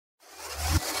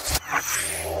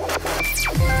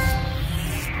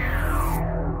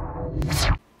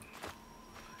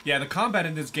Yeah, the combat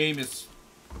in this game is...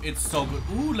 It's so good.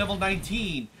 Ooh, level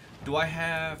 19. Do I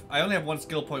have... I only have one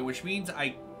skill point, which means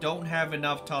I don't have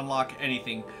enough to unlock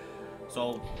anything.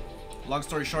 So, long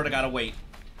story short, I gotta wait.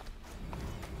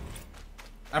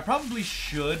 I probably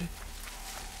should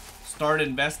start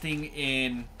investing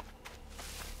in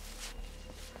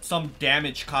some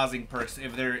damage-causing perks,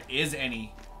 if there is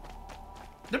any.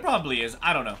 There probably is.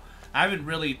 I don't know. I haven't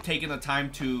really taken the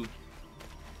time to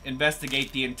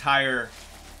investigate the entire,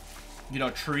 you know,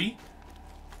 tree.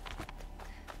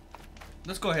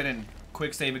 Let's go ahead and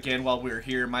quick save again while we're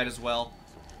here. Might as well.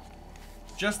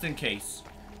 Just in case.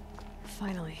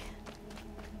 Finally.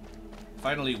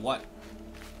 Finally what?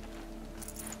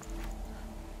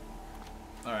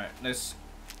 Alright, let's...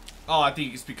 Oh, I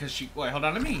think it's because she... Wait, hold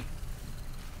on, let me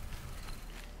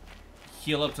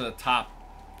heal up to the top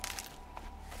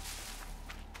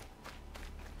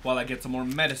while I get some more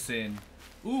medicine.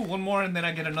 Ooh, one more and then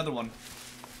I get another one.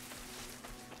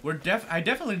 I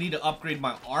definitely need to upgrade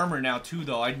my armor now too,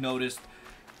 though. I noticed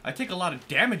I take a lot of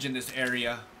damage in this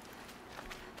area.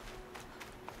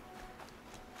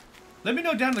 Let me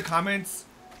know down in the comments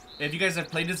if you guys have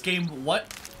played this game,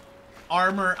 what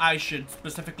armor I should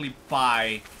specifically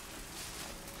buy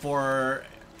for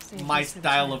my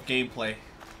style of gameplay.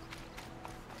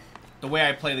 The way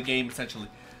I play the game, essentially.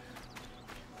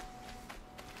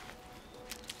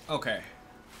 Okay.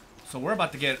 So we're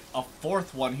about to get a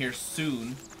fourth one here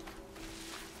soon.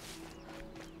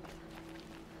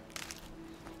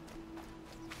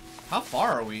 How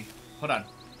far are we? Hold on.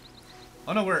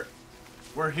 Oh no,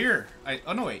 we're here.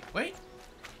 Oh no, wait.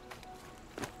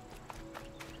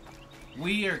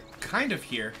 We are kind of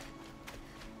here.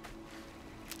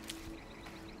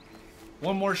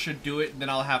 One more should do it, and then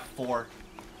I'll have 4.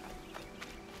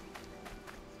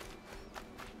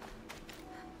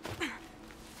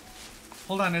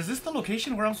 Hold on, is this the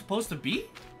location where I'm supposed to be?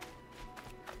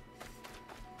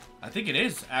 I think it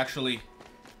is, actually.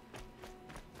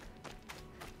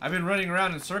 I've been running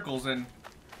around in circles and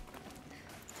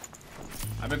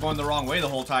I've been going the wrong way the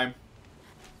whole time.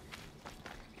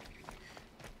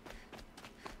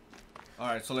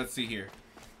 Alright, so let's see here.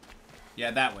 Yeah,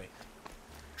 that way.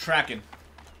 Tracking.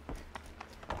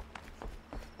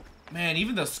 Man,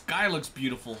 even the sky looks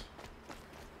beautiful.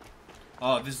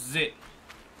 Oh, this is it.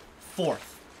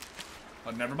 4th.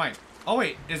 Oh, never mind. Oh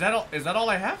wait, is that all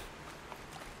I have?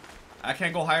 I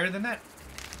can't go higher than that?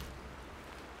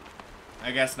 I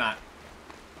guess not.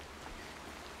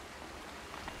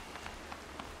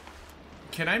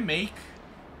 Can I make...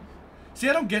 See,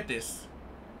 I don't get this.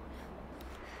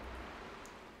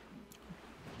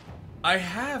 I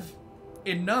have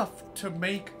enough to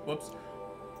make... Whoops.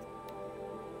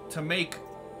 To make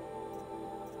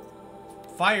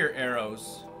fire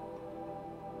arrows.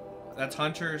 That's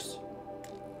hunters.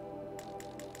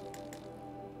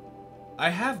 I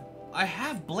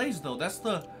have blaze though. That's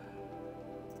the...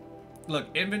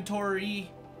 Look, inventory,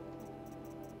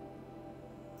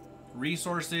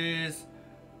 resources,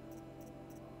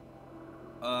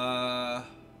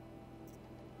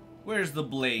 where's the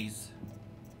blaze?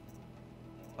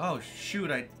 Oh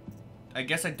shoot, I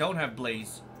guess I don't have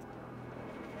blaze.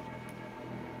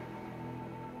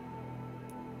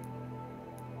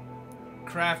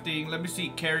 Crafting, let me see,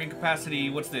 carrying capacity,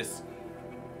 what's this?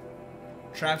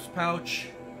 Traps pouch.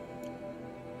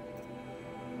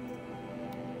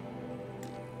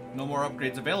 No more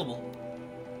upgrades available.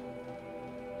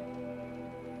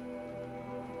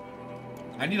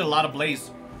 I need a lot of blaze.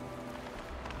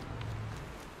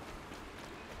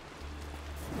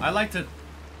 I like to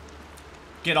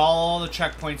get all the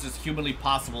checkpoints as humanly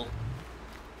possible.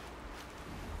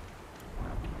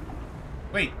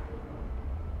 Wait.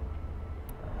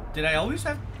 Did I always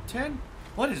have 10?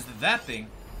 What is that thing?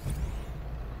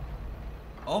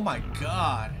 Oh my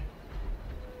god.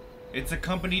 It's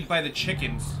accompanied by the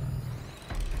chickens.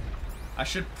 I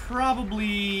should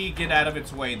probably get out of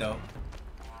its way though.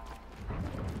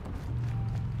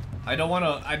 I don't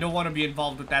wanna be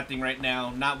involved with that thing right now.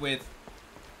 Not with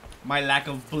my lack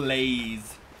of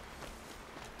blaze.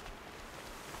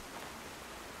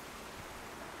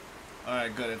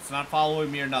 Alright, good. It's not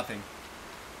following me or nothing.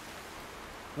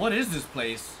 What is this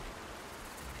place?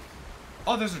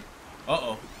 Oh, there's a...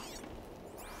 Uh-oh.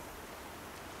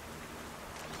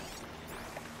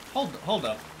 Hold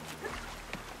up.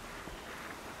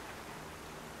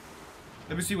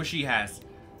 Let me see what she has.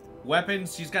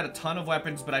 Weapons. She's got a ton of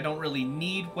weapons, but I don't really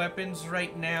need weapons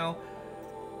right now.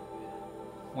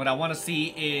 What I want to see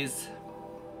is...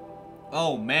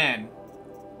 Oh, man.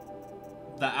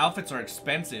 The outfits are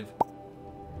expensive.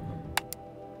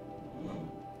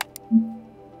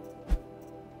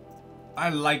 I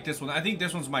like this one. I think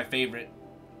this one's my favorite.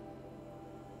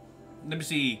 Let me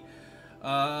see.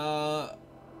 Carja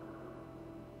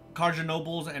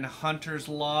Nobles and Hunter's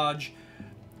Lodge.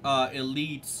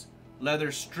 Elites.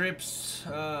 Leather strips.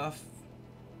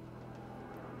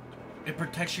 It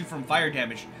protects you from fire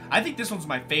damage. I think this one's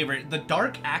my favorite. The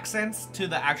dark accents to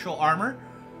the actual armor,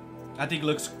 I think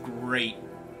looks great.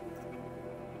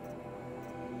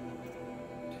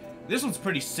 This one's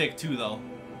pretty sick too, though.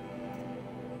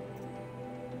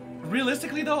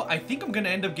 Realistically, though, I think I'm gonna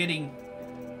end up getting...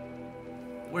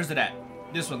 Where's it at?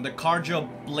 This one, the Carja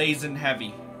Blazing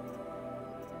Heavy.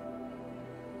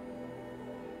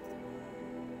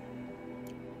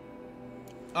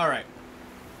 Alright.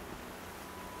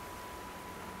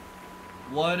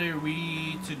 What are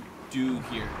we to do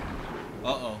here?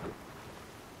 Uh-oh.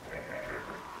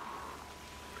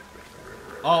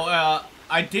 Oh,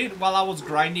 I did, while I was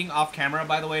grinding off camera,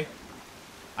 by the way,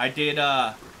 I did,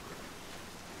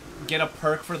 get a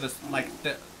perk for this, like,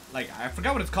 I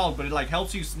forgot what it's called, but it, like,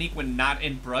 helps you sneak when not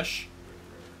in brush.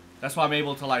 That's why I'm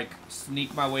able to, like,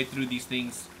 sneak my way through these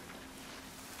things.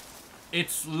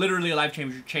 It's literally a life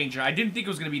changer. I didn't think it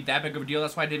was going to be that big of a deal.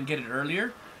 That's why I didn't get it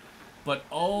earlier. But,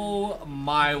 oh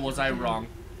my, was I wrong.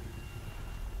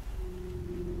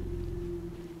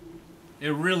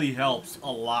 It really helps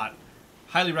a lot.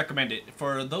 Highly recommend it.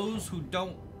 For those who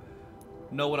don't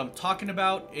know what I'm talking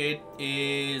about, it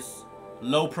is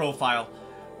low profile.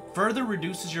 Further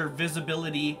reduces your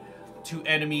visibility to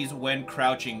enemies when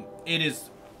crouching. It is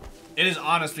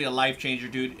honestly a life changer,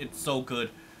 dude. It's so good.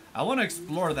 I want to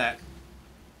explore that.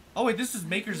 Oh wait, this is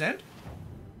Maker's End?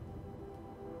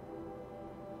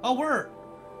 Oh,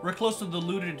 we're close to the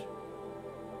looted.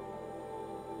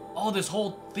 Oh, this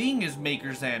whole thing is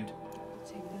Maker's End.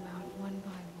 Take them out one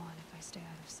by one if I stay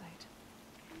out of sight.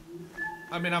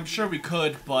 I mean, I'm sure we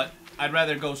could, but I'd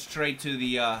rather go straight to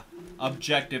the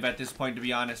objective at this point, to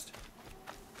be honest.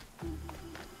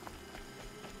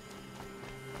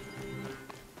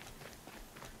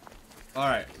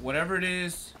 Alright, whatever it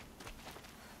is,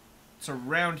 it's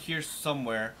around here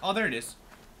somewhere. Oh, there it is.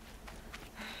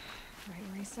 Right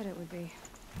where he said it would be.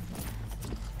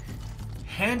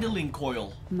 Handling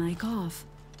coil. Mic off.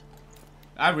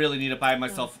 I really need to buy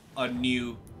myself a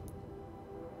new...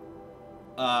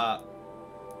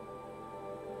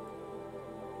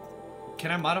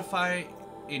 Can I modify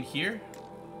in here?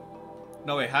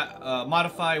 No, wait.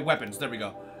 Modify weapons. There we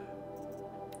go.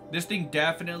 This thing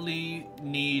definitely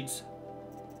needs...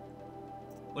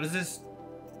 What is this?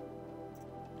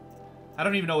 I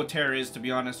don't even know what tear is, to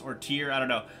be honest. Or tier. I don't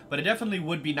know. But it definitely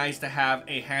would be nice to have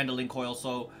a handling coil.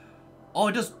 So... Oh,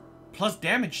 it does plus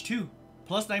damage, too.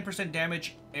 Plus 9%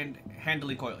 damage and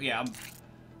handling coil. Yeah,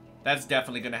 that's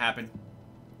definitely going to happen.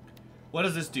 What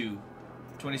does this do?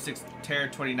 26 tear,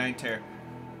 29 tear.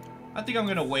 I think I'm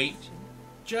going to wait.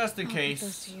 Just in case. Put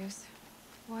those to use.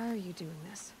 Why are you doing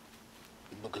this?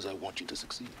 Because I want you to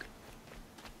succeed.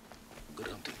 Good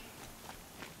hunting.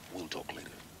 We'll talk later.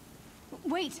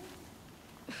 Wait!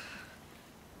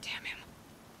 Damn him.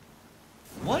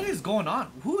 What is going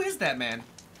on? Who is that man?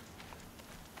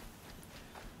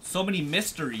 So many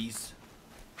mysteries.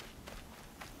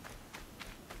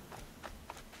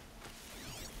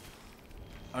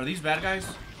 Are these bad guys?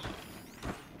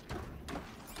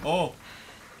 Oh.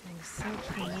 Getting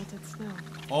soaked in melted snow.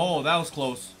 Oh, that was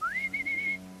close.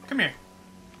 Come here.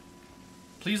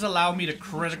 Please allow me to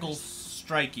critical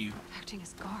strike you. Acting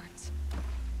as guards.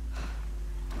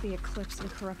 The eclipse and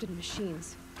corrupted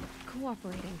machines.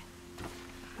 Cooperating.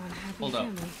 One happy Hold up.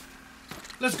 family.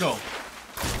 Let's go.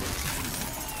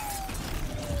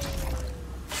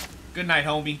 Good night,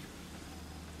 homie.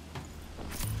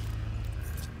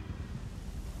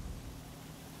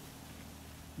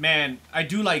 Man, I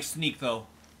do like sneak, though.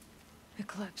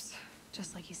 Eclipse,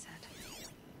 just like you said.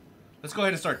 Let's go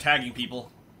ahead and start tagging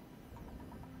people.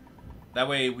 That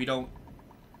way we don't...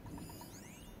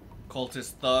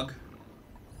 Cultist thug.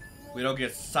 We don't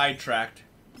get sidetracked.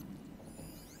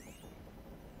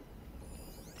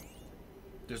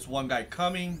 There's one guy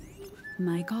coming.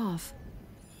 Mic off.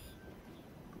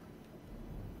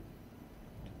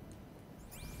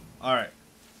 Alright.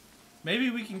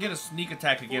 Maybe we can get a sneak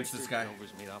attack against this guy.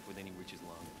 Made off with any riches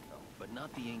long ago, but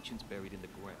not the ancients buried in the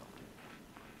ground.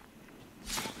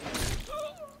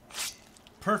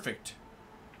 Perfect.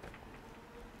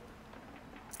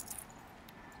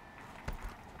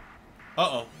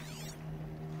 Uh-oh.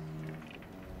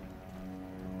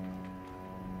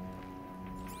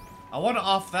 I want to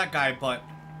off that guy, but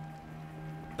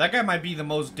that guy might be the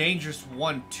most dangerous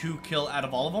one to kill out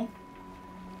of all of them.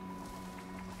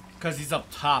 Because he's up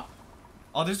top.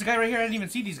 Oh, there's a guy right here. I didn't even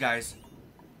see these guys.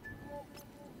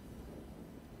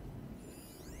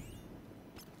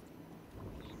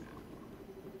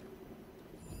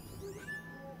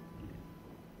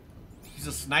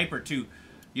 sniper too.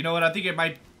 You know what? I think it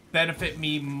might benefit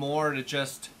me more to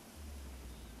just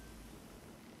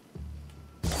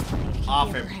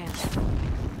off him.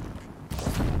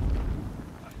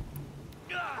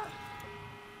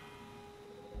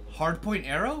 Hardpoint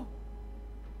arrow?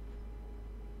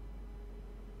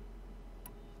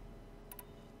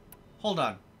 Hold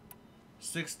on.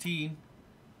 16.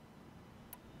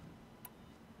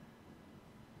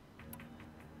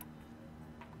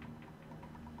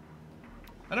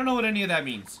 I don't know what any of that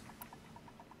means.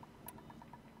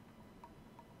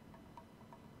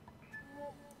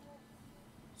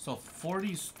 So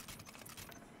 40s.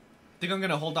 I think I'm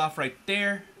gonna hold off right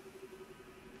there.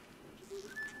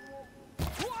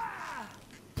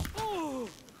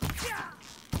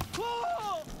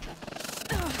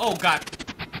 Oh god.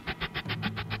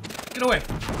 Get away.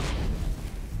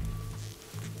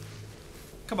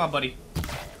 Come on, buddy.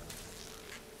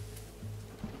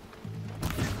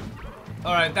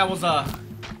 Alright, that was a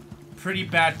pretty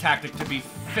bad tactic, to be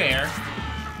fair.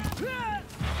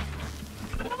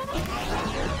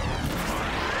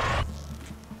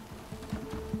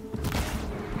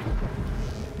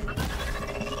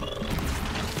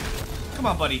 Come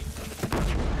on, buddy.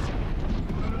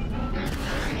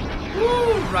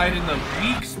 Woo! Right in the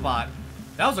weak spot.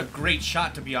 That was a great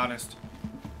shot, to be honest.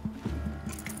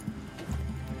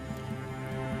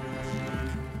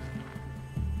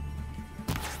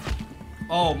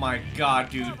 Oh my god,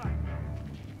 dude.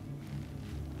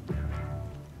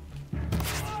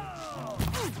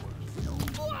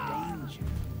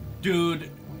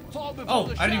 Dude.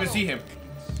 Oh, I didn't even see him.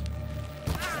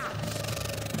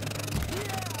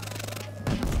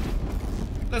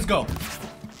 Let's go.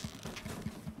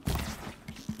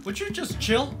 Would you just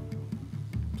chill?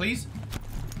 Please?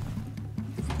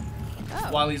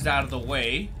 Oh. While he's out of the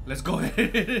way, let's go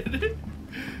ahead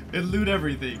and loot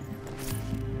everything.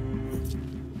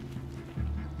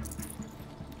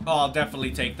 Oh, I'll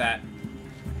definitely take that.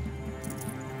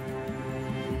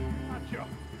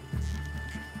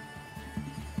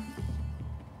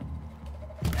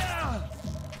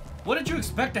 What did you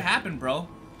expect to happen, bro?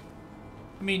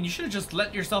 I mean, you should have just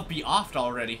let yourself be offed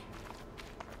already.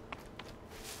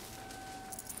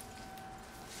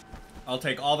 I'll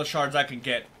take all the shards I can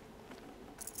get.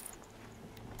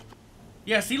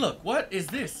 Yeah, see, look. What is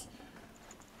this?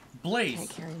 Blaze. Can't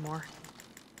carry more.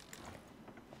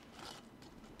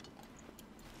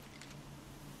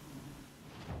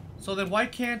 So then why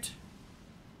can't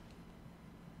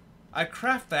I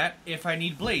craft that if I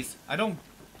need blaze? I don't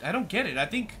get it. I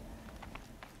think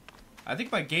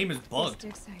my game is bugged.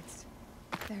 These dig sites,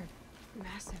 they're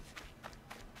massive.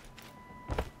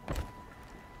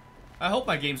 I hope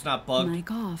my game's not bugged. Mic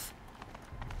off.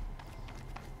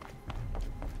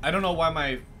 I don't know why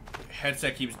my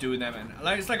headset keeps doing that, man.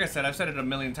 Like I said, I've said it a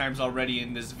million times already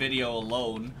in this video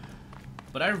alone.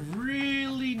 But I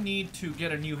really need to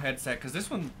get a new headset, because this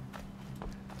one,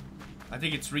 I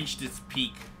think it's reached its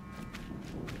peak.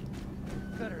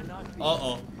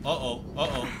 Uh-oh, uh-oh,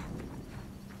 uh-oh.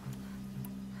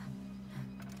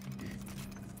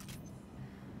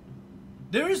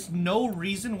 There is no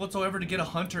reason whatsoever to get a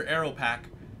Hunter Arrow pack.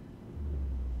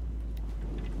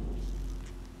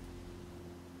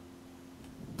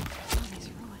 Oh, these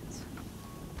ruins.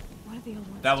 What are the old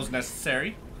ones? That was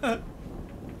necessary. Let's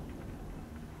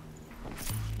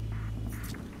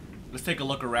take a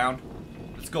look around.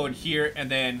 Let's go in here and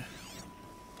then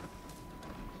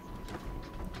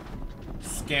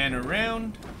scan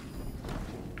around.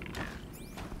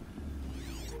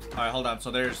 Alright, hold on.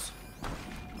 So there's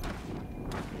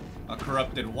a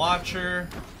corrupted watcher,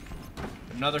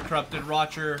 another corrupted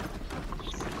watcher.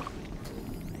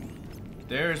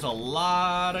 There's a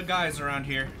lot of guys around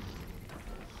here.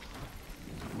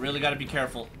 Really gotta be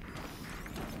careful.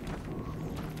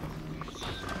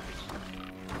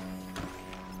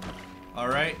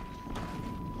 Alright.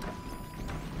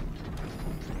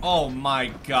 Oh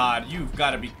my god, you've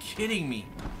gotta be kidding me.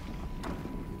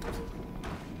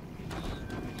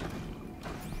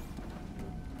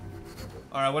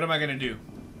 Alright, what am I gonna do?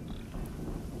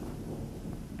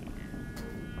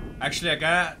 Actually, I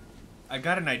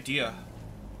got an idea.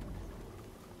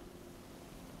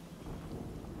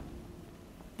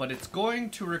 But it's going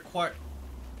to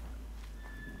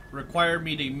require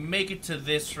me to make it to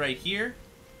this right here.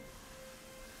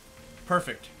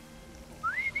 Perfect.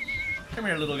 Come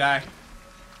here, little guy.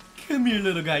 Come here,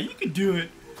 little guy. You can do it.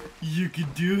 You can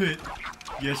do it.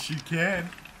 Yes, you can.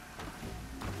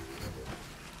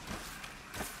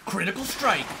 Critical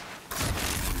strike.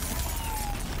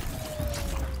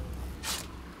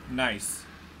 Nice.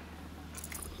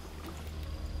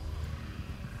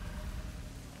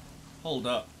 Hold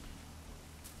up.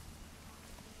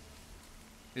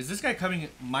 Is this guy coming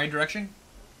my direction?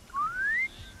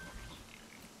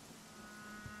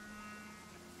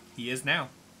 He is now.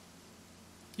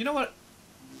 You know what?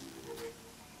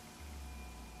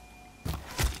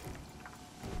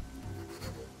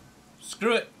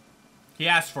 Screw it. He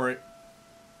asked for it.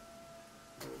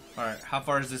 Alright, how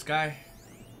far is this guy?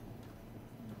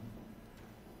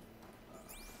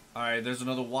 Alright, there's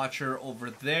another watcher over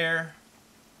there.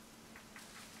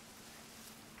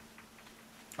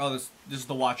 Oh, this is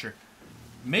the watcher.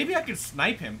 Maybe I could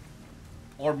snipe him.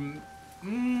 Or...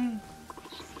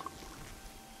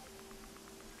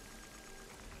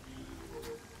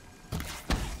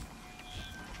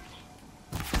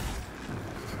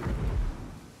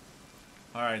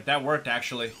 Alright, that worked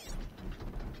actually.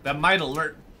 That might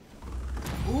alert.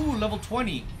 Ooh, level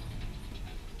 20.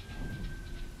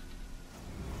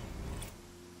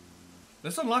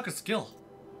 Let's unlock a skill.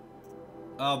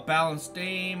 Balanced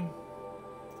aim.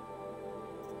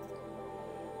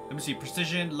 Let me see.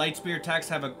 Precision, light spear attacks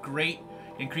have a great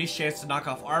increased chance to knock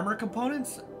off armor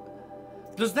components.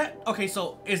 Does that... Okay,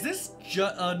 so is this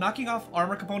knocking off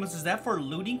armor components, is that for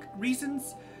looting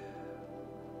reasons?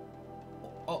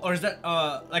 Or is that,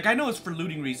 like, I know it's for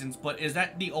looting reasons, but is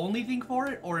that the only thing for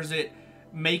it? Or is it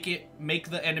make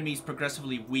the enemies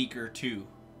progressively weaker, too?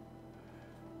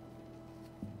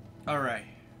 Alright.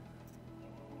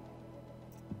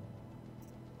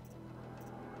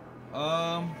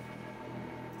 I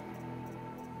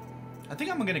think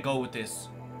I'm gonna go with this.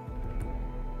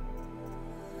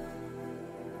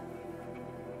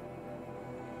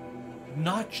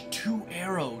 Notch 2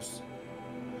 arrows.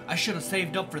 I should have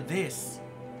saved up for this.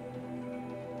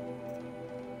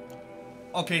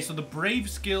 Okay, so the brave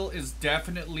skill is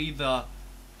definitely the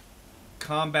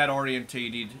combat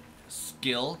orientated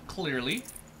skill, clearly.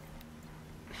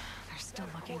 They're still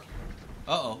looking.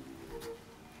 Uh-oh.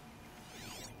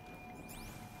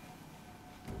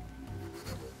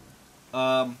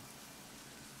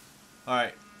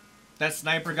 Alright. That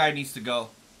sniper guy needs to go.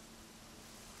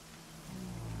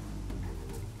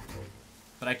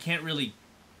 But I can't really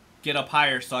get up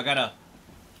higher, so I gotta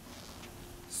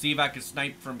see if I can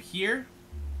snipe from here.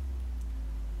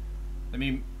 Let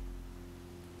me...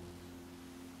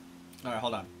 Alright,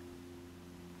 hold on.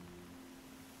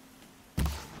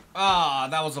 Ah,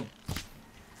 that was a...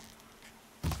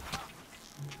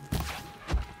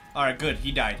 Alright, good.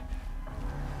 He died.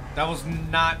 That was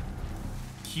not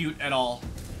cute at all.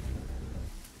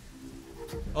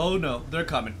 Oh no, they're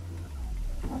coming.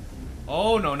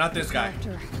 Oh no, not this guy.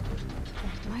 Doctor,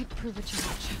 that might prove a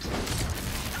challenge.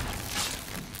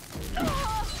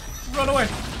 Run away!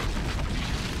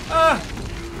 Ah!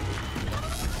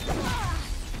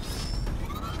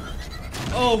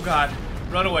 Oh god.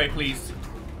 Run away, please.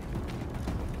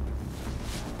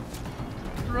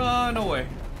 Run away.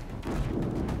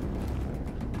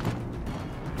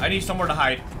 I need somewhere to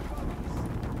hide.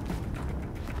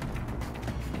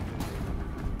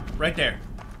 Right there.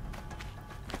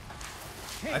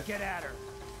 Can't get at her.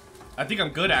 I think I'm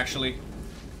good, actually.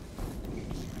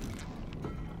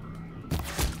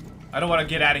 I don't want to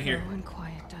get out of here. Slow and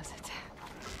quiet does it.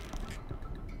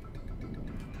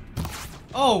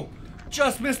 Oh!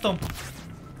 Just missed him.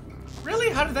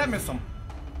 Really? How did that miss him?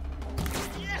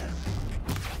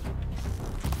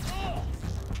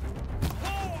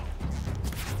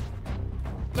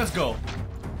 Let's go.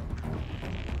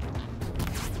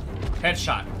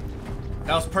 Headshot.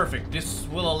 That was perfect. This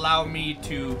will allow me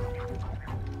to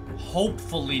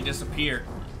hopefully disappear.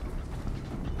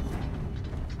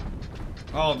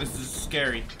 Oh, this is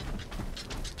scary.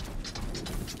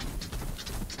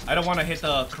 I don't want to hit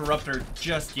the corruptor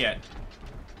just yet.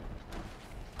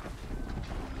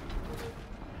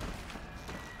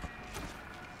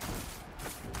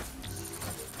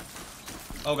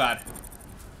 Oh god.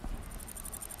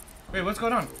 Wait, what's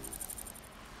going on?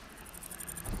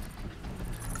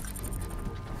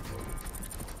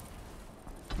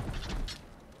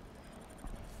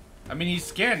 I mean, he's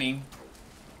scanning.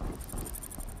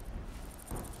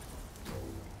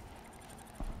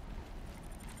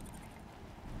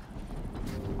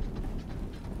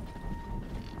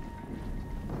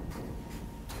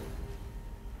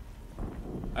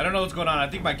 I don't know what's going on. I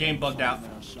think my game bugged out.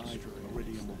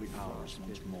 Iridium will be ours a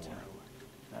bit more.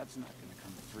 That's not going to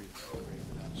come free.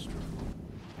 That's true.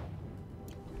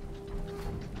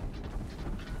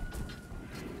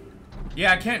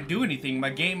 Yeah, I can't do anything.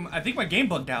 I think my game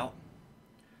bugged out.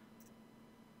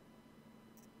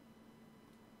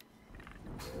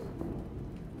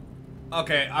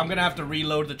 Okay, I'm gonna have to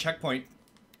reload the checkpoint.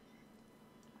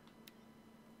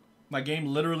 My game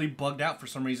literally bugged out for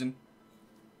some reason.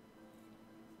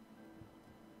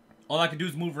 All I could do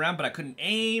is move around, but I couldn't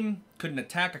aim, couldn't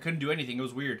attack, I couldn't do anything. It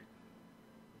was weird.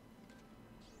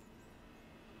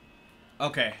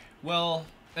 Okay, well,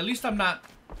 at least I'm not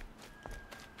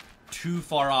too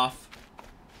far off.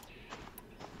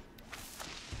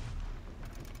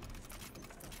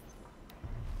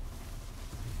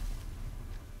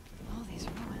 All these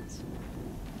ruins.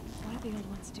 What did the old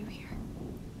ones do here?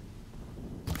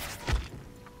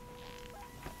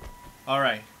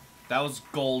 Alright, that was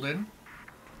golden.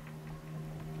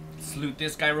 Let's loot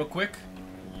this guy real quick.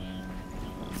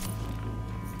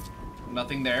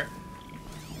 Nothing there.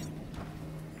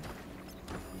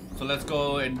 So let's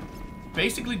go and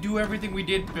basically do everything we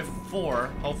did before.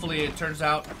 Hopefully it turns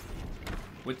out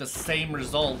with the same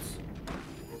results.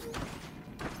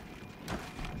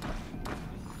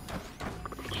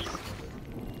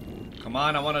 Come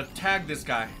on, I want to tag this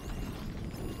guy.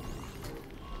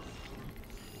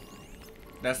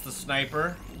 That's the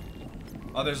sniper.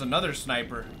 Oh, there's another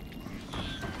sniper.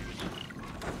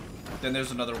 Then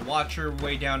there's another watcher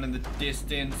way down in the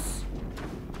distance.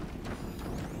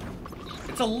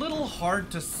 It's a little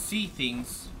hard to see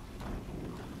things.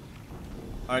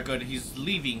 Alright, good. He's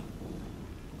leaving.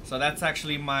 So that's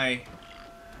actually my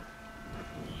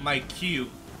cue.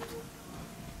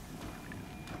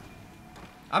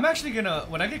 I'm actually gonna,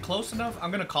 when I get close enough,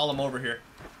 I'm gonna call him over here.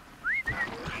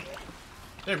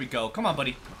 There we go. Come on,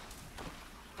 buddy.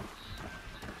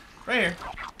 Right here.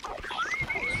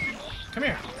 Come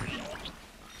here.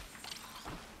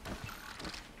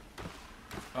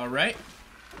 Alright.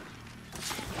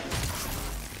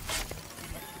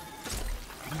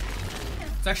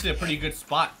 It's actually a pretty good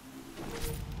spot.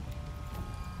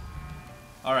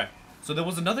 Alright. So there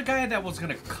was another guy that was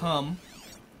gonna come.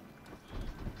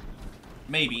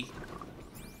 Maybe.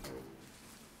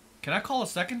 Can I call a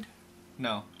second?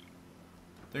 No.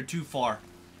 They're too far.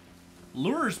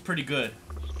 Lure's pretty good.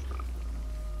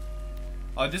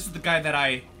 Oh, this is the guy that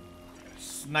I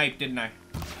sniped, didn't I?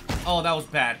 Oh, that was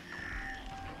bad.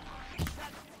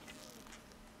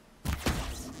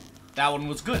 That one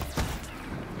was good.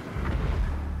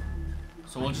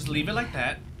 So we'll just leave it like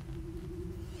that.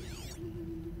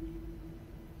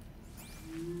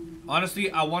 Honestly,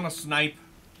 I want to snipe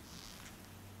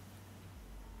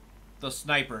the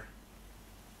sniper.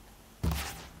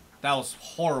 That was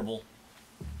horrible.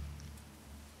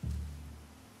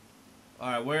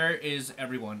 Alright, where is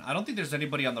everyone? I don't think there's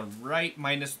anybody on the right,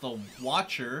 minus the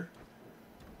watcher.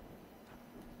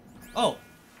 Oh.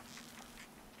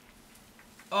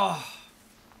 Oh.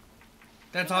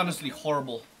 That's honestly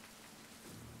horrible.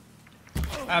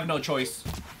 I have no choice.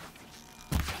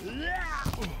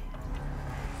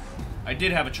 I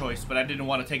did have a choice, but I didn't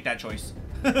want to take that choice.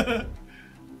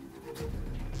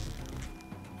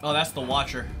 Oh, that's the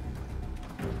watcher.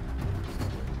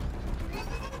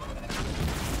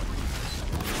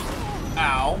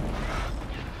 Ow.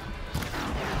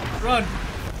 Run.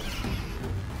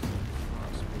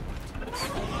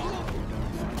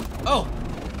 Oh.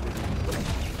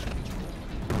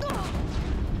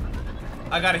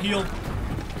 I gotta heal.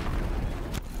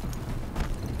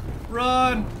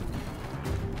 Run.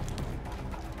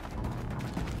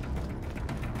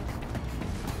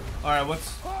 Alright,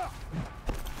 what's...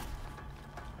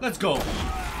 Let's go.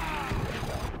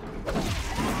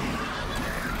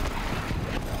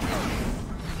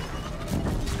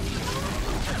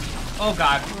 Oh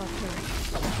god.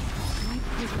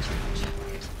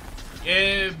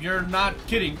 If you're not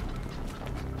kidding.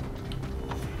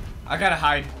 I gotta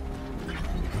hide.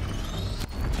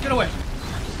 Get away.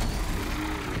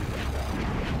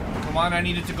 Come on, I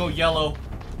needed to go yellow.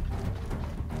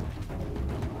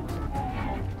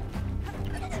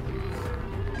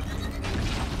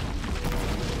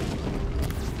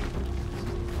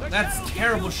 That's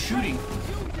terrible shooting.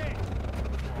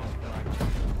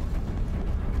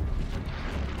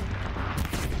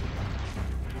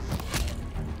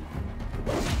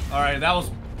 Alright, that was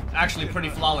actually pretty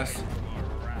flawless.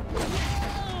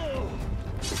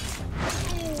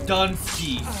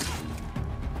 Dunskies.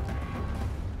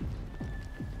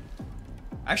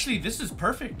 Actually, this is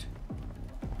perfect.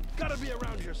 Gotta be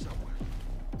around here somewhere.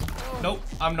 Nope,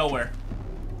 I'm nowhere.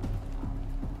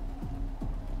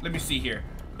 Let me see here.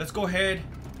 Let's go ahead,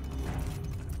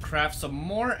 craft some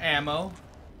more ammo.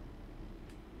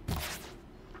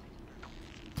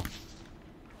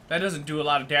 That doesn't do a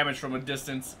lot of damage from a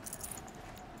distance.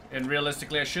 And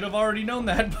realistically, I should have already known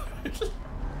that.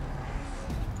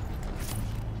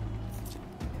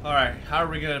 Alright, how are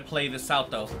we gonna play this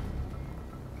out though?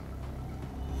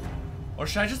 Or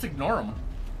should I just ignore him?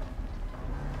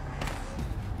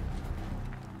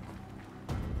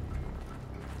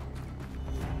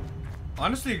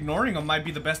 Honestly, ignoring them might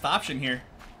be the best option here.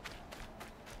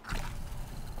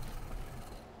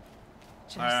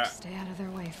 Just stay out of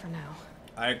their way for now.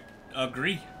 I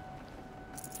agree.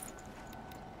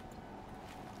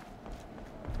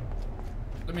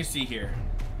 Let me see here.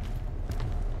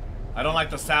 I don't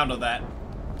like the sound of that.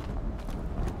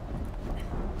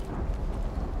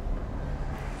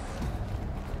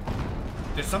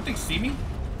 Did something see me?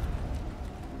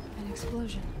 An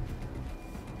explosion.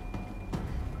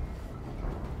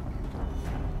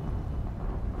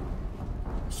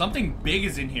 Something big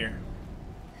is in here.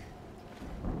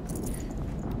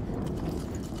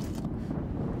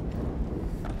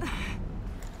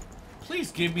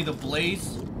 Please give me the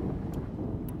blaze.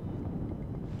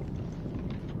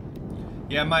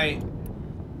 Yeah, my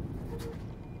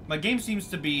game seems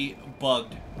to be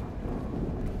bugged.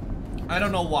 I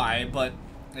don't know why, but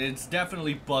it's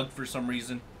definitely bugged for some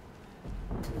reason.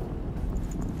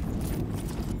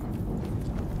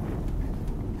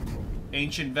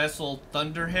 Ancient vessel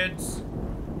thunderheads.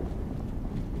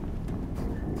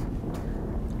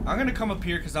 I'm gonna come up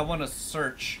here because I want to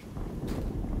search.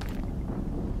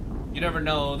 You never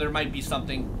know, there might be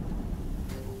something.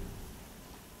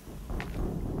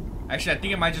 Actually, I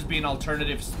think it might just be an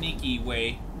alternative sneaky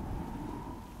way.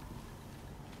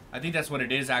 I think that's what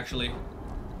it is, actually.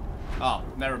 Oh,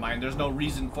 never mind. There's no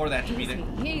reason for that to be there.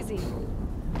 Easy.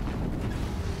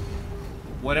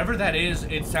 Whatever that is,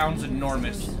 it sounds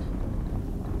enormous.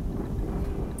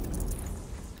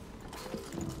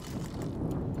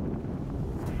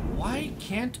 Why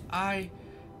can't I...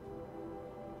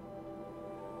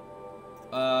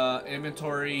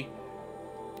 inventory,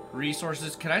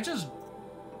 resources. Can I just...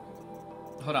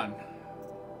 Hold on.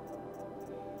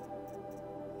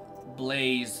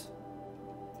 Blaze.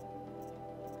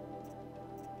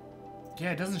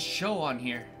 Yeah, it doesn't show on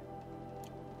here.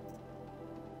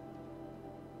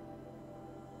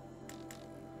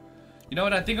 You know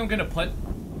what? I think I'm gonna put...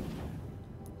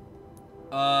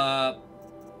 I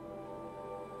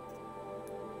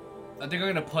think I'm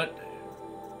gonna put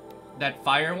that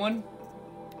fire one.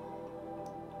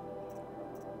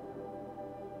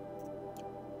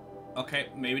 Okay,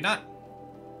 maybe not.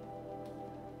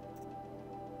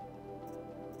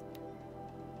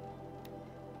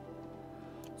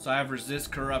 So I have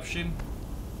resist corruption.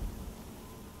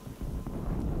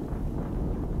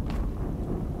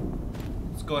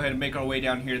 Let's go ahead and make our way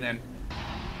down here then.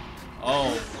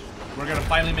 Oh, we're gonna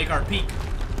finally make our peak.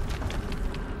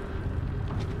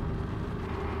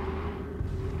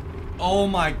 Oh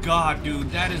my god, dude,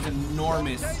 that is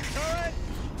enormous.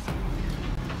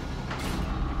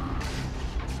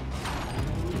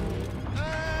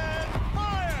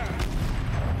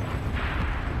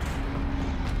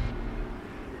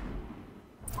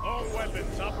 All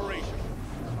weapons operational.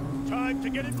 Time to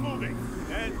get it moving,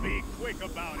 and be quick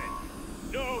about it.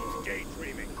 No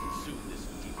daydreaming. Soon this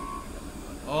deep.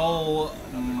 Oh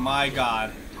my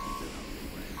god.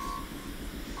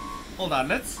 Hold on,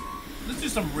 let's do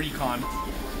some recon.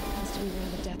 Has to be one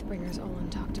of the Deathbringers Olin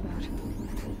talked about.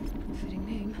 Fitting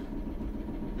name.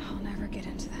 I'll never get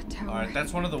into that tower. Alright,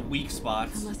 that's one of the weak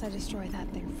spots. Unless I destroy that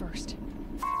thing first.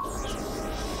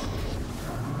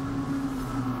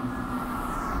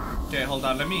 Okay, hold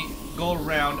on, let me go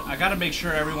around. I gotta make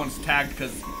sure everyone's tagged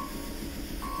because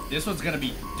this one's gonna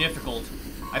be difficult.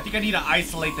 I think I need to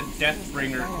isolate the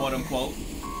Deathbringer, quote unquote.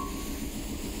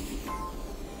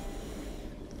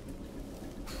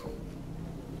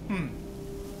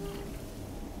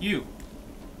 You.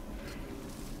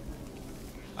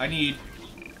 I need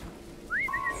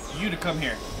you to come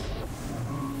here.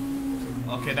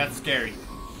 Okay, that's scary.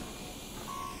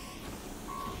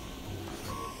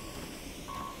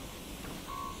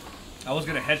 I was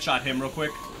gonna headshot him real quick.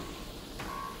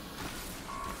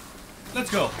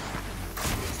 Let's go.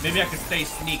 Maybe I can stay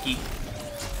sneaky.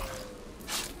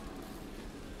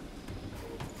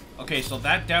 Okay, so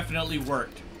that definitely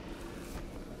worked.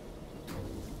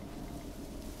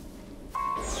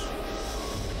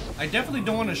 I definitely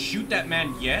don't want to shoot that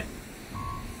man yet.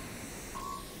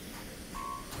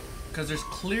 Because there's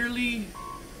clearly...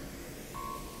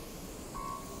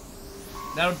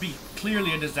 That would be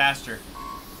clearly a disaster.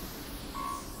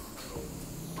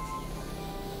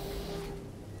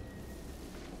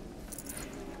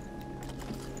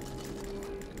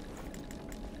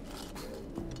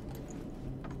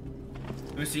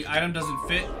 Let me see. Item doesn't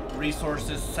fit.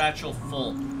 Resources. Satchel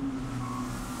full.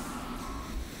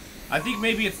 I think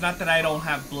maybe it's not that I don't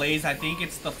have blaze. I think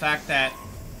it's the fact that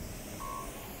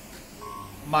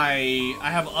I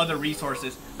have other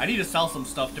resources. I need to sell some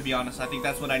stuff, to be honest. I think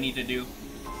that's what I need to do.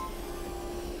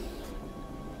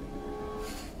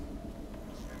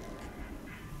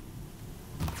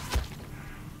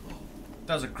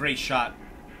 That was a great shot.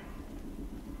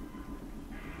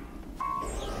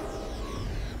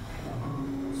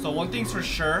 So one thing's for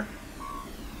sure.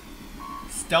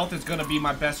 Stealth is gonna be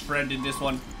my best friend in this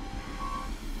one.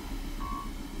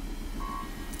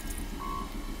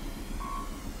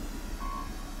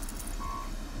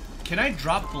 Can I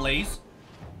drop blaze?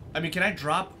 I mean, can I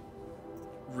drop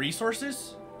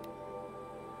resources?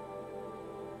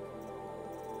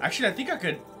 Actually, I think I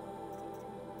could.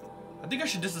 I think I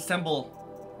should disassemble.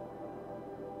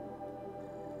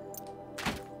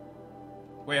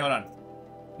 Wait, hold on.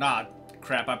 Nah,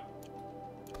 crap.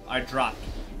 I dropped.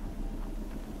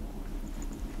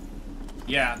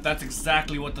 Yeah, that's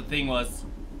exactly what the thing was.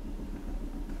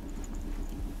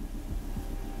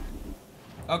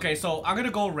 Okay, so I'm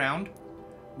gonna go around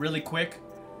really quick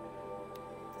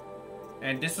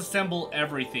and disassemble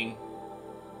everything.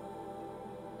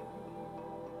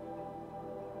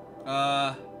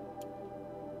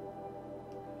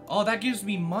 Oh, that gives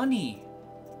me money.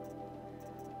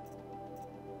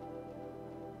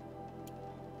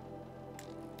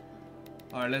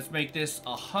 Alright, let's make this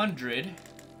 100.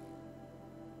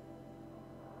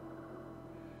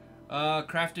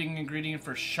 Crafting ingredient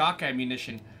for shock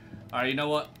ammunition. Alright, you know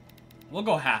what? We'll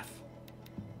go half.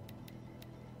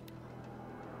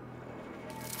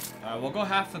 Alright, we'll go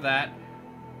half of that.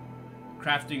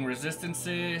 Crafting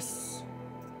resistances.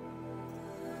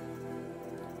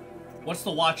 What's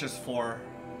the watches for?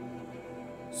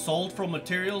 Sold from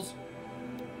materials?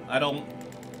 I'd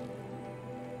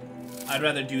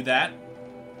rather do that.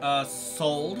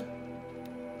 Sold.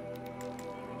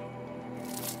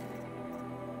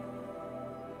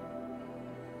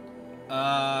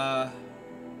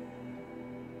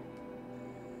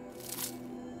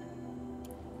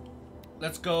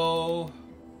 Let's go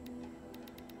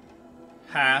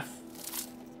half.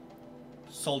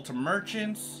 Sold to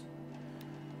merchants.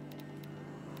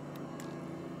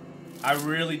 I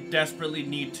really desperately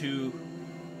need to.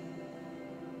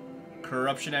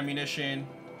 Corruption ammunition.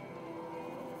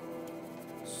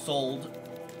 Sold.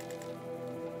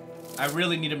 I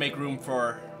really need to make room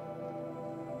for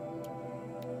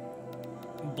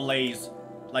blaze.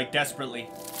 Like, desperately.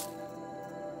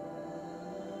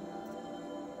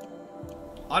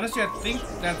 Honestly, I think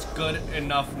that's good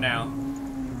enough now.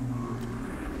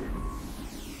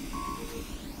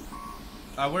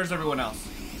 Where's everyone else?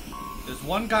 There's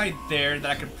one guy there that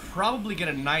I could probably get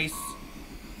a nice...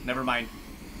 Never mind.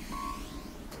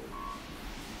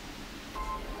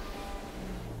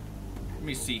 Let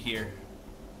me see here.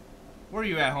 Where are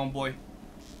you at, homeboy?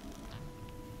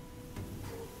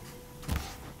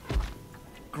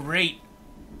 Great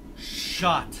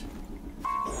shot.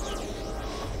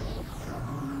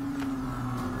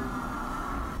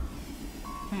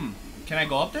 Can I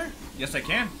go up there? Yes, I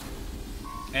can.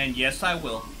 And yes, I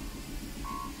will.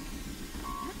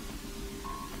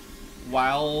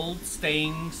 While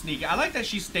staying sneaky. I like that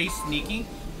she stays sneaky.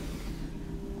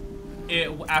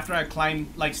 After I climb,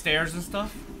 like, stairs and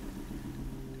stuff.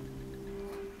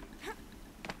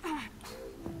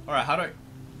 Alright, how do I...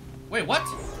 Wait, what?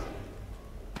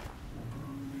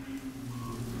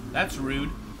 That's rude.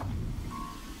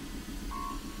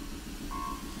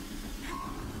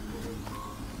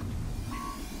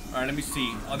 Alright, let me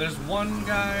see. Oh, there's one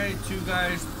guy, two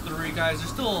guys, three guys.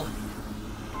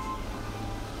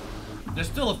 There's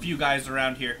still a few guys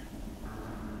around here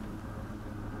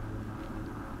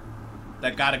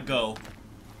that gotta go.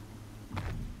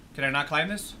 Can I not climb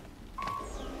this?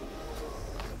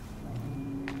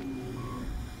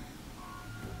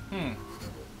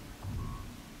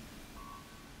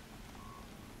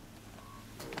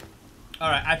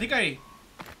 Alright, I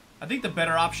think the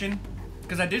better option,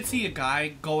 because I did see a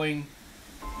guy going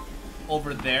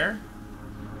over there.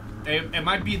 It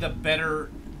might be the better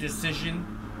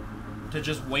decision to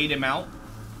just wait him out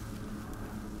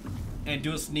and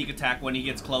do a sneak attack when he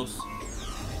gets close.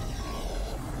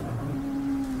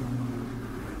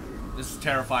 This is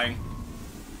terrifying.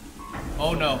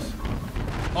 Oh no.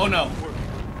 Oh no.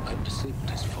 I've disabled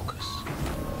his focus.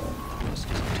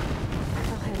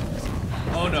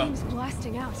 Oh no. Things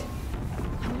blasting out.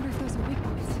 I wonder if those are weak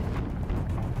points.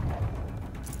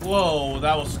 Whoa,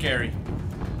 that was scary.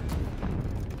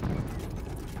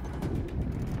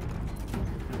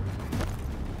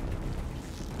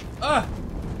 Ah!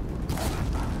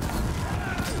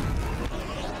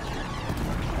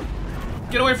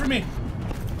 Get away from me!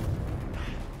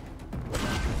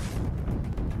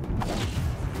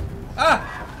 Ah!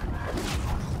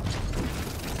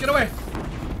 Get away!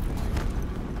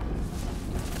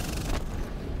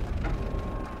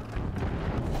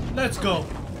 Let's go.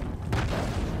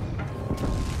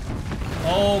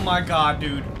 Oh my god,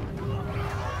 dude.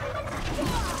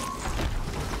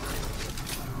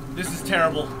 This is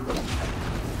terrible.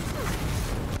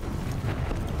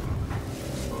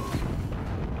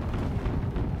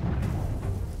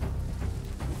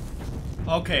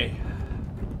 Okay.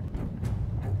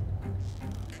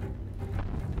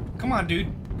 Come on, dude.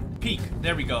 Peek.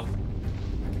 There we go.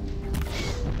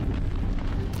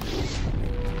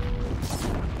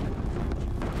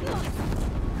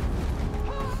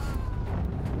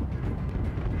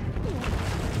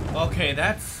 Okay,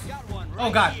 that's...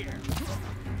 Oh, God.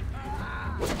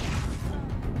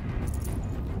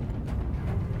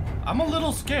 I'm a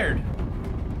little scared.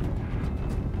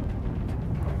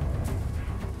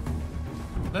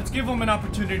 Let's give him an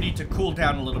opportunity to cool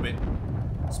down a little bit.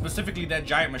 Specifically that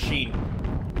giant machine.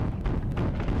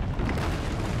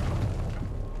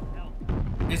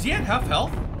 Is he at half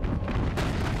health?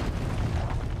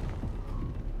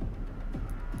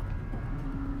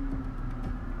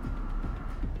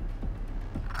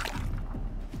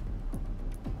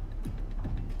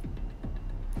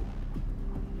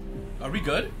 Are we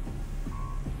good?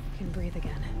 Can breathe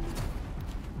again.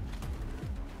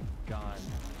 Gone.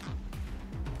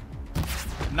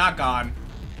 Not gone.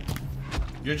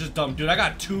 You're just dumb. Dude, I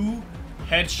got 2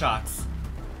 headshots.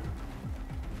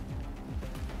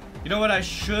 You know what I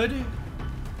should?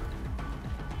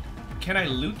 Can I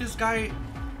loot this guy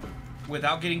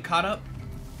without getting caught up?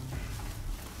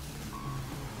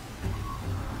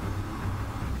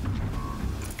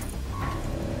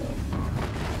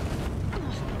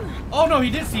 Oh no, he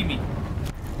did see me.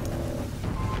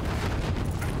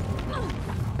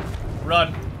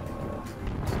 Run.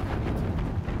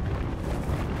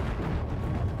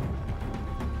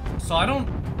 So I don't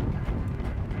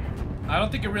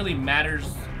think it really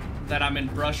matters that I'm in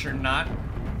brush or not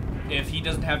if he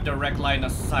doesn't have direct line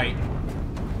of sight.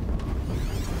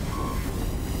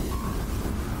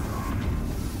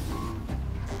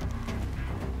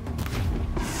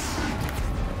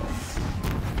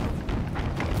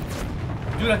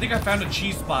 Dude, I think I found a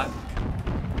cheese spot.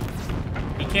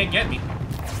 He can't get me.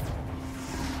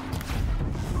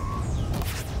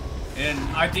 And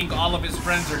I think all of his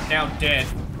friends are now dead.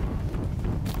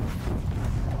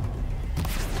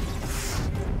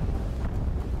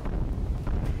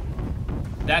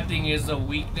 That thing is a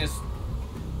weakness.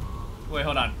 Wait,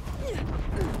 hold on.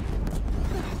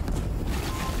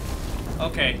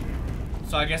 Okay.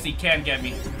 So I guess he can get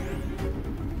me.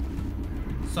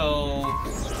 So...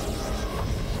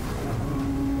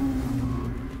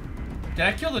 Did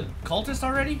I kill the cultist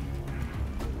already?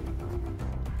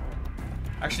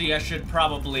 Actually, I should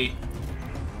probably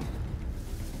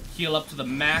heal up to the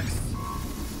max.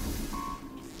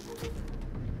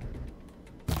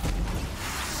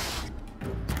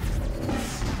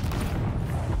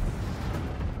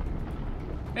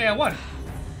 Hey, I won.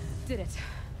 Did it.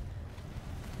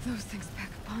 Those things pack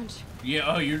a punch. Yeah,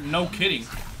 oh, you're no kidding.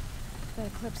 That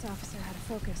Eclipse officer had a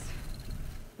focus.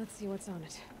 Let's see what's on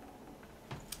it.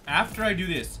 After I do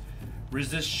this,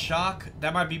 resist shock.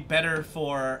 That might be better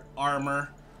for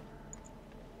armor.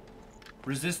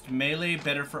 Resist melee,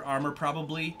 better for armor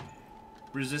probably.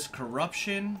 Resist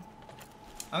corruption.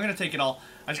 I'm gonna take it all.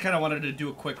 I just kind of wanted to do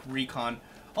a quick recon.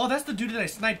 Oh, that's the dude that I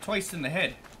sniped twice in the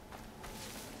head.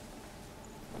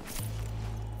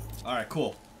 Alright,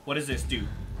 cool. What does this do?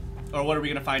 Or what are we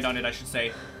gonna find on it, I should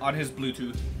say. On his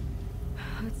Bluetooth.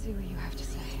 Let's see what you have to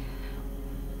say.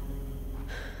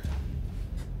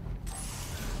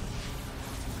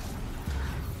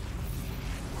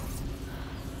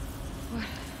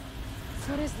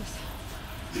 What is this?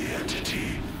 The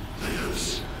entity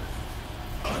lives.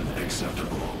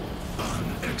 Unacceptable.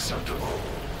 Unacceptable.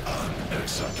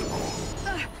 Unacceptable.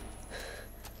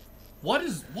 What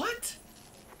is... What?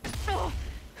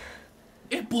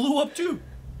 It blew up too.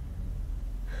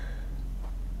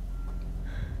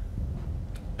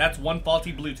 That's one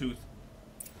faulty Bluetooth.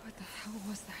 What the hell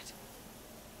was that?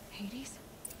 Hades?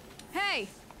 Hey!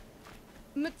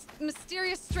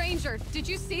 Mysterious stranger, did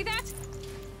you see that?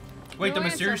 Wait, No the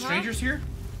mysterious answer, huh? stranger's here?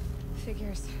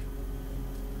 Figures.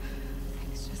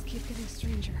 Things just keep getting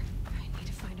stranger. I need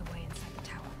to find a way inside the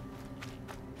tower.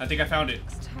 I think I found it.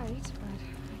 It's tight, but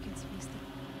I can squeeze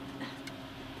through.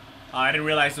 I didn't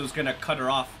realize it was gonna cut her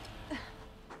off.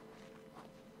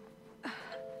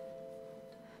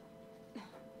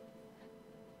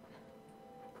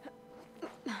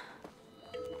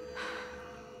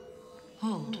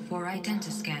 Hold for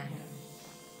identiscan.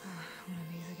 One of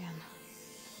these again.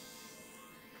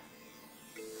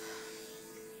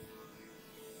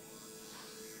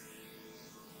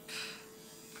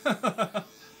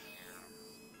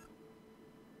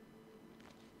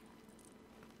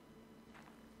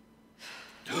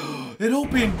 It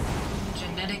opened!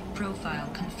 profile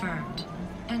confirmed.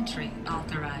 Entry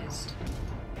authorized.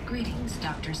 Greetings,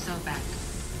 Dr. Sobek.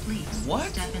 Please What?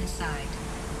 step inside.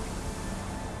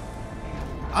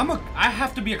 I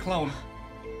have to be a clone.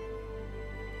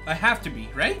 I have to be,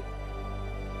 right?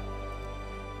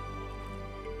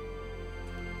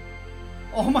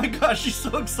 Oh my gosh, she's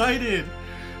so excited.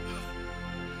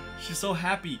 She's so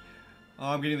happy. Oh,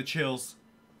 I'm getting the chills.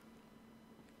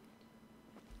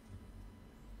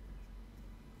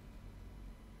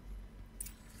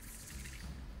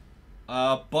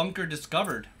 Bunker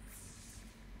discovered.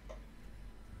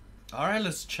 Alright,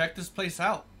 let's check this place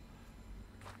out.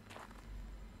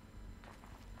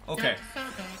 Okay. Dr.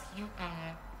 Sobek, you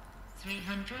are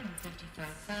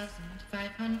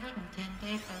 355,510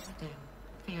 days overdue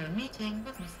for your meeting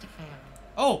with Mr. Farrell.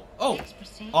 Oh! Oh!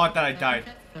 Oh, I thought I died.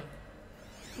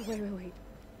 Wait.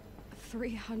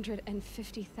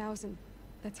 350,000.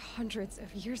 That's hundreds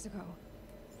of years ago.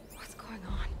 What's going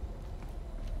on?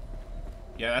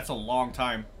 Yeah, that's a long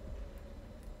time.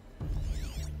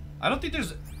 I don't think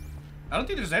there's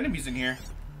enemies in here.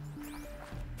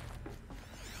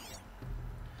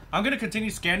 I'm gonna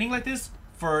continue scanning like this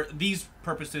for these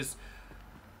purposes.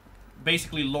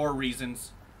 Basically lore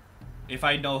reasons. If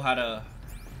I know how to...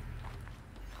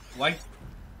 Why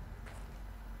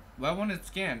want to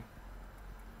scan?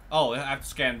 Oh, I have to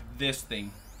scan this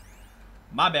thing.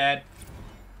 My bad.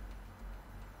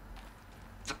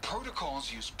 The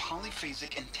protocols use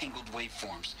polyphasic entangled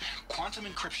waveforms, quantum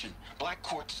encryption, black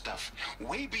quartz stuff,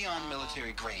 way beyond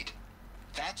military grade.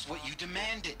 That's what you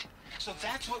demanded. So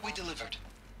that's what we delivered.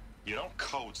 You don't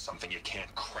code something you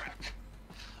can't crack.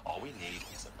 All we need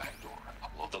is a backdoor.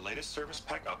 Upload the latest service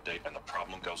pack update and the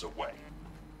problem goes away.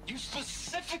 You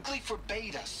specifically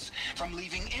forbade us from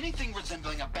leaving anything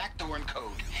resembling a backdoor in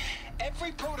code.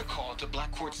 Every protocol to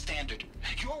black quartz standard.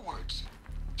 Your words.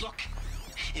 Look,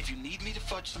 if you need me to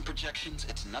fudge some projections,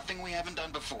 it's nothing we haven't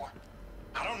done before.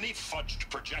 I don't need fudged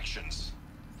projections.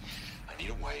 I need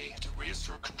a way to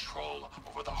reassert control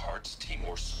over the Hearts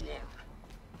Timor swarm.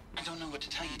 I don't know what to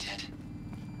tell you, Ted.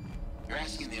 You're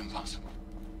asking the impossible.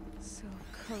 So,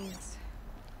 codes.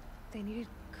 They needed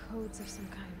codes of some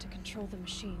kind to control the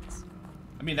machines.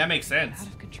 I mean, that makes sense. Out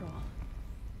of control.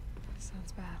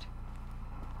 Sounds bad.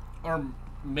 Or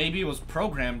maybe it was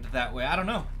programmed that way. I don't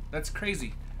know. That's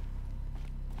crazy.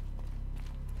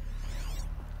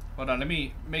 Hold on, let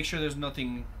me make sure there's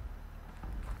nothing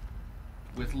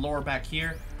with lore back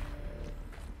here.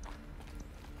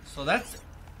 So that's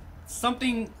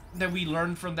something that we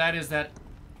learned from that, is that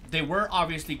they were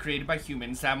obviously created by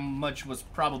humans. That much was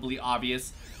probably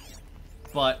obvious.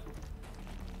 But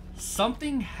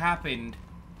something happened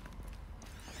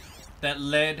that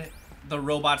led the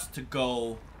robots to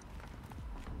go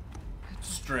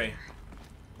stray.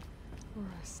 Or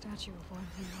a statue of one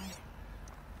who might.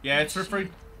 Yeah, it's referring...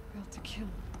 built to kill.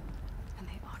 And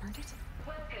they honored it?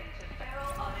 Welcome to Feral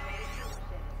Automated Solutions,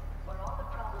 where all the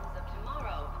problems of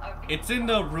tomorrow are... It's in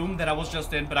the room that I was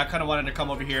just in, but I kind of wanted to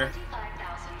come over here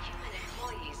 25,000 human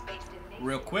employees based in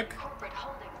real quick. corporate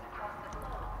holdings across the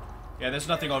globe. Yeah, there's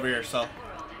nothing over here, so Every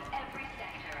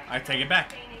sector I take it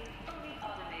back. maintaining fully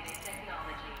automated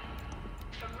technology.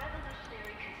 From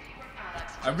revolutionary consumer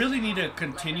products I really need to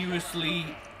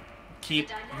continuously keep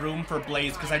room for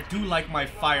blaze, because I do like my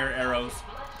fire arrows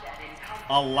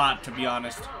a lot, to be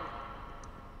honest.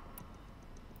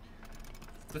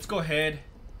 Let's go ahead.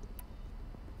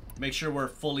 Make sure we're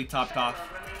fully topped off.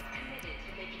 remains committed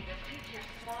to making the future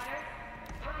smarter,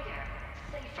 brighter,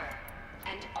 safer,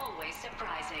 and always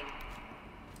surprising.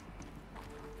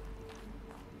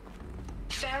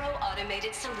 Feral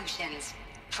Automated Solutions.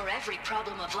 For every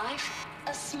problem of life,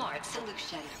 a smart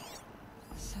solution.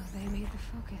 So they made the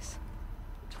focus.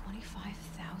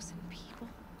 25,000 people?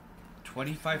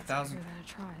 25,000? Bigger than a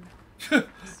tribe.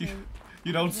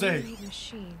 You don't They say. made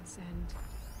machines and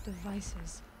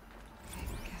devices. I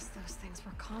guess those things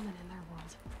were common in their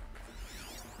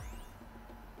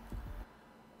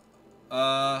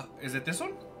world. Is it this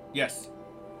one? Yes.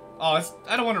 Oh,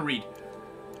 I don't want to read.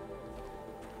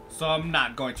 So I'm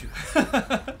not going to.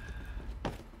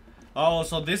 Oh,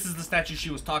 so this is the statue she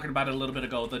was talking about a little bit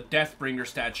ago. The Deathbringer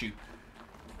statue.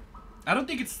 I don't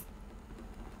think it's...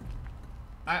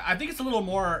 I think it's a little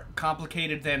more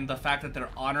complicated than the fact that they're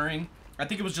honoring. I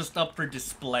think it was just up for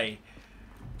display.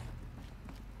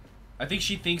 I think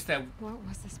she thinks that What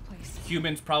was this place?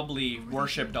 humans probably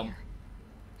worshipped them.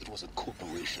 It was a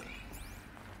corporation.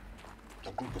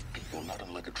 A group of people not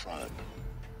unlike a tribe.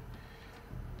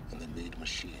 And they made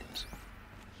machines.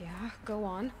 Yeah, go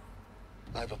on.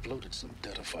 I've uploaded some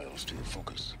data files to your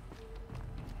focus.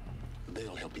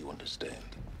 They'll help you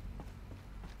understand.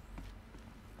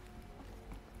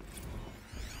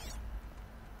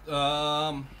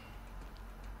 Alright,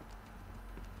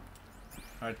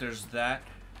 there's that.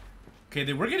 Okay,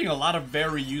 then we're getting a lot of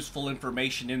very useful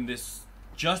information in this,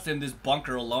 just in this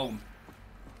bunker alone.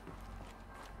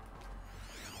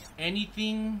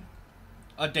 Anything?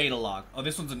 A data log. Oh,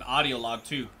 this one's an audio log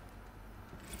too.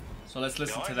 So let's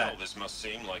listen to I that. know this must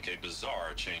seem like a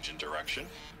bizarre change in direction.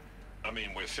 I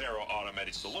mean, we're Faro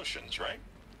Automated Solutions, right?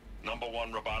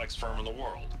 #1 robotics firm in the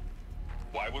world.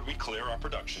 Why would we clear our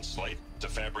production slate to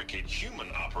fabricate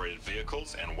human-operated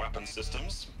vehicles and weapon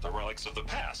systems, the relics of the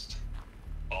past?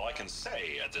 All I can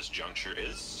say at this juncture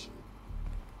is...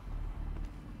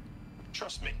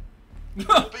 trust me.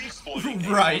 We'll be exploiting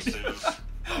Right. inclusive,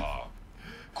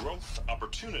 growth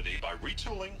opportunity by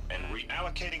retooling and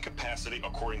reallocating capacity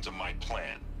according to my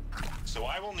plan. So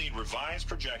I will need revised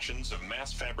projections of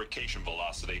mass fabrication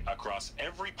velocity across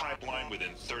every pipeline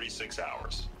within 36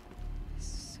 hours.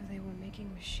 So they were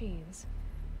making machines,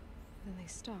 then they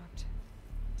stopped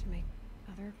to make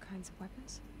other kinds of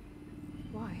weapons?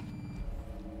 Why?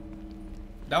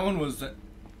 That one was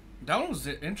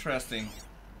interesting.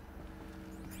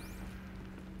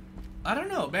 I don't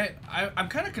know, man. I'm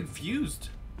kind of confused,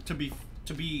 to be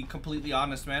completely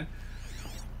honest, man.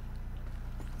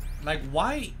 Like,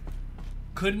 why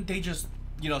couldn't they just,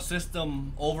 you know,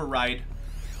 system override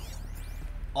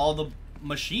all the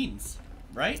machines,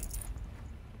 right?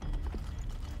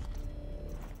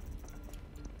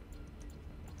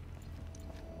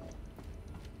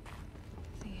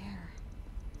 The air.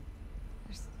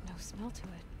 There's no smell to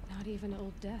it. Not even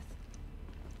Old Death.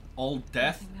 Old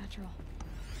Death? Nothing natural.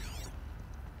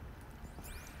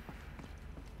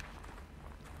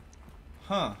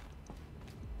 Huh.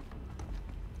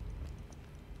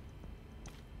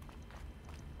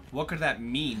 What could that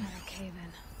mean? Not a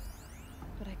cave-in,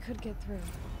 but I could get through.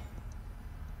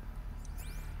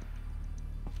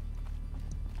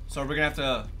 So we're gonna have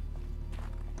to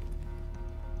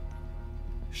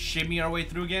shimmy our way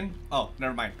through again? Oh,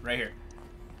 never mind. Right here.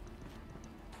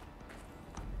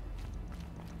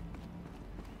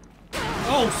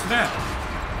 Oh, snap!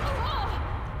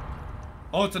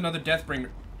 Oh, it's another Deathbringer.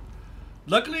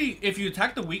 Luckily, if you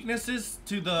attack the weaknesses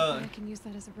to I can use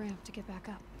that as a ramp to get back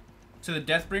up. the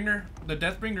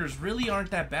Deathbringers really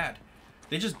aren't that bad.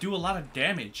 They just do a lot of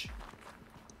damage.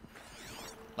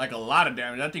 Like a lot of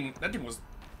damage. That thing was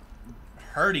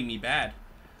hurting me bad.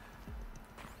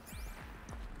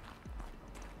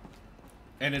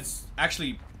 And it's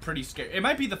actually pretty scary. It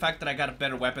might be the fact that I got a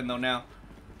better weapon though now.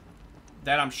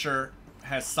 That I'm sure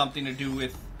has something to do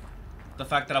with the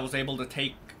fact that I was able to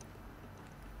take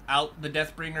out the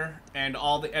Deathbringer and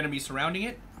all the enemies surrounding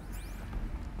it.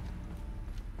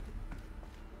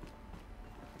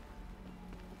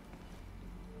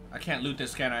 I can't loot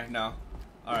this, can I? No.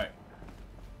 Alright.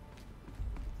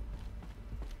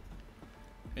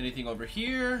 Anything over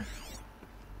here?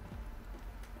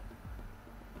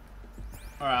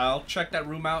 Alright, I'll check that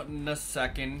room out in a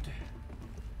second.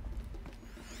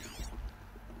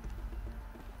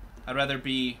 I'd rather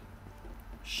be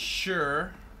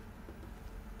sure,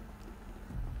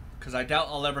 because I doubt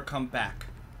I'll ever come back.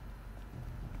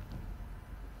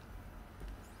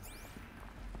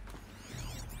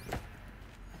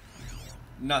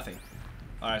 Nothing.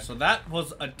 Alright, so that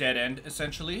was a dead end,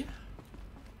 essentially.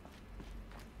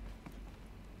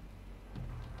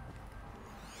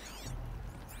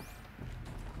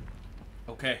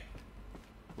 Okay.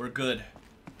 We're good.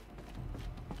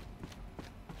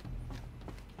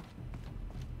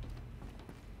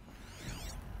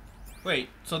 Wait,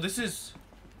 so this is...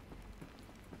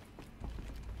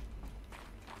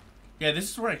 Yeah, this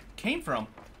is where I came from.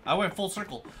 I went full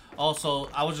circle. Also,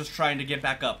 I was just trying to get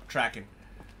back up, tracking.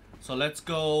 So let's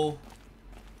go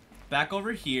back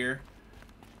over here.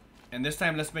 And this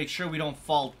time, let's make sure we don't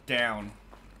fall down.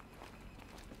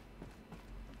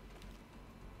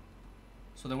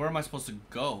 So then where am I supposed to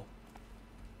go?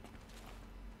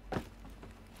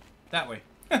 That way.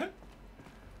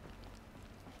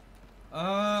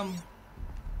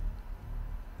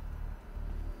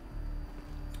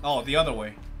 Oh, the other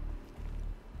way.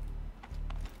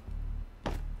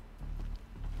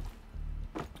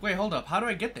 Wait, hold up. How do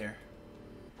I get there?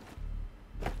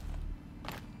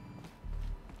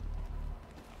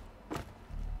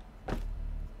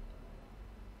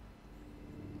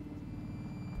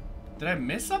 Did I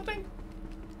miss something?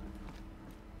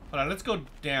 Hold on, let's go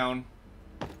down.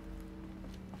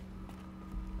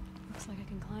 Looks like I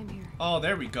can climb here. Oh,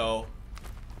 there we go.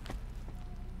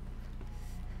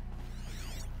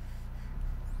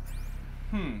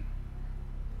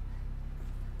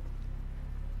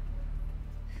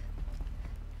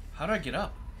 How do I get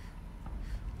up?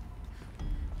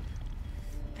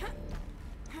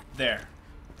 There.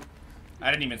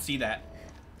 I didn't even see that.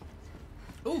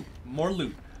 Ooh, more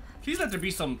loot. Please let there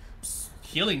be some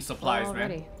healing supplies,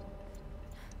 man.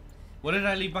 What did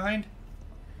I leave behind?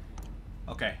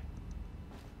 Okay.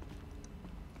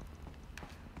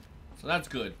 So that's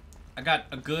good. I got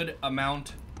a good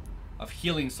amount of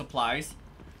healing supplies.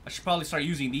 I should probably start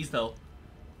using these though.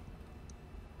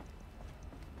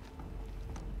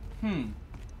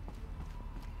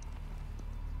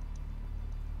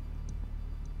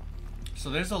 So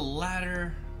there's a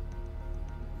ladder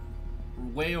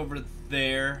way over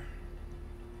there.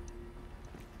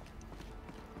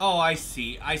 Oh, I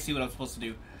see. I see what I'm supposed to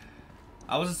do.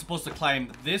 I wasn't supposed to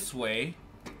climb this way.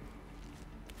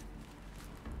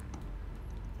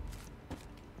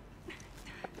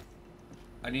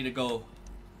 I need to go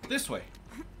this way.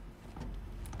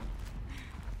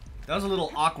 That was a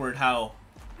little awkward how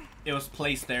it was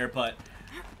placed there, but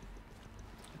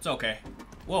it's okay.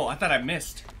 Whoa, I thought I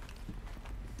missed.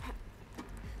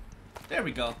 There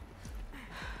we go.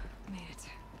 Made it.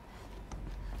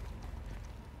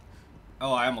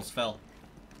 Oh, I almost fell.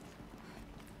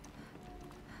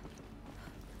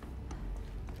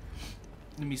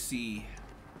 Let me see.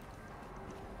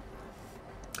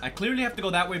 I clearly have to go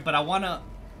that way, but I want to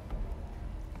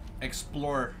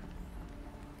explore.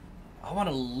 I want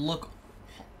to look.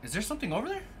 Is there something over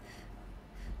there?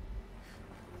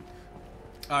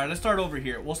 Alright, let's start over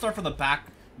here. We'll start from the back,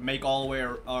 make all the way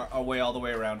our way all the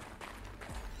way around.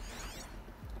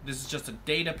 This is just a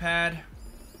data pad.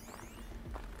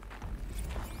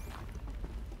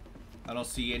 I don't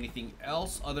see anything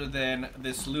else other than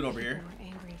this loot over here. People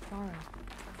were angry at Faro.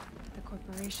 The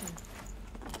corporation.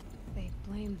 They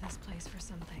blamed this place for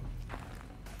something.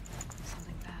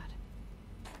 Something bad.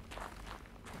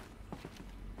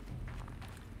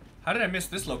 How did I miss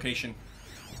this location?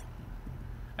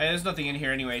 Hey, there's nothing in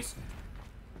here anyways.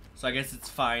 So I guess it's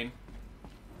fine.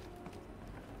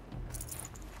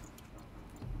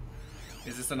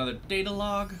 Is this another data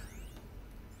log?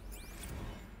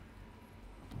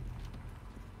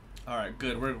 Alright,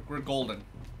 good. We're golden.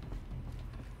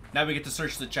 Now we get to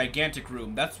search the gigantic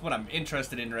room. That's what I'm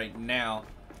interested in right now.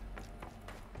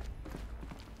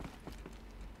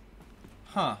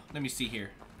 Huh. Let me see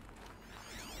here.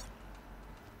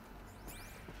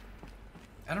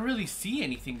 I don't really see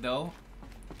anything though.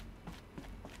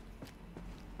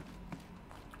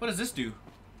 What does this do?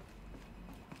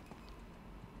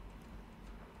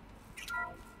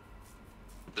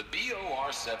 The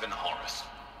BOR-7 Horus.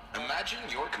 Imagine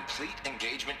your complete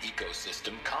engagement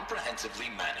ecosystem comprehensively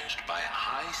managed by a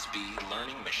high-speed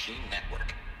learning machine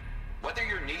network. Whether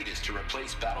your need is to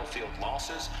replace battlefield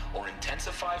losses or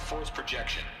intensify force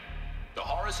projection, the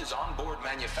Horus's onboard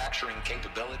manufacturing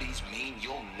capabilities mean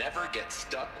you'll never get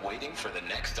stuck waiting for the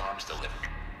next arms delivery.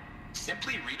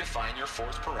 Simply redefine your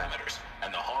force parameters,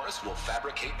 and the Horus will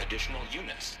fabricate additional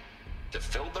units to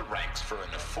fill the ranks for an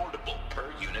affordable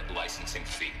per-unit licensing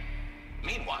fee.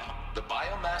 Meanwhile, the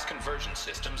biomass conversion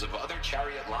systems of other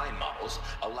Chariot line models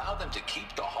allow them to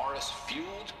keep the Horus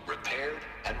fueled, repaired,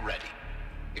 and ready,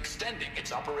 extending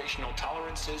its operational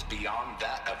tolerances beyond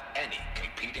that of any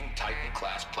competing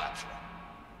Titan-class platform.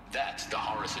 That's the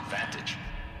Horus advantage.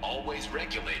 Always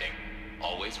regulating,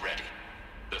 always ready.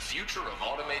 The future of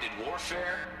automated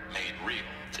warfare made real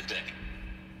today.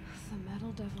 The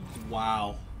Metal Devil.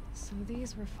 Wow. So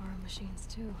these were Faro machines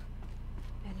too.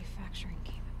 Manufacturing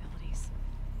capabilities.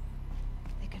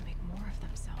 They could make more of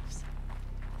themselves.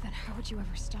 Then how would you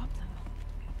ever stop them?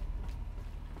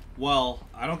 Well,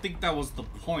 I don't think that was the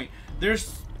point.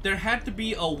 There had to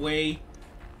be a way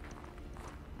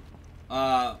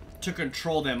to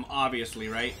control them, obviously,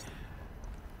 right?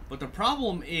 But the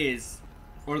problem is,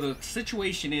 or the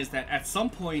situation is, that at some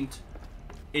point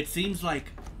it seems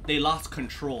like they lost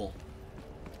control.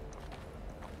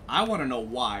 I want to know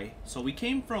why. So we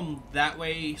came from that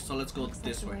way, so let's go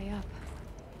this way. Way up.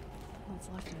 What's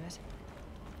left of it?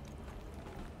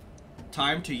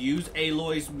 Time to use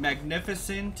Aloy's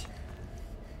magnificent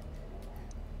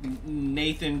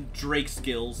Nathan Drake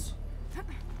skills.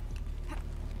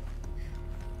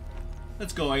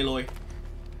 Let's go, Aloy.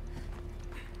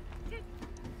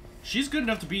 She's good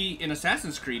enough to be in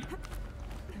Assassin's Creed.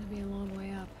 Gonna be a long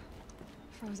way up.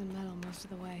 Frozen metal most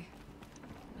of the way.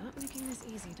 Not making this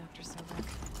easy, Dr. Sobek.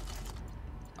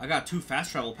 I got 2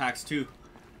 fast travel packs too.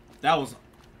 That was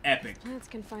epic. Plants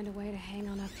can find a way to hang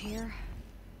on up here.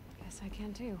 Guess I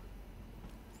can too.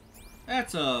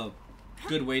 That's a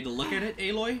good way to look at it,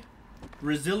 Aloy.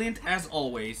 Resilient as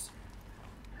always.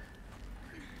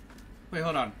 Wait,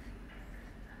 hold on.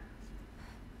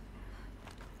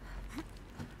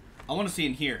 I want to see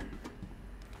in here.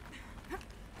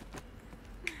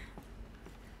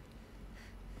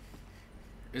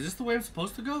 Is this the way I'm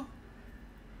supposed to go?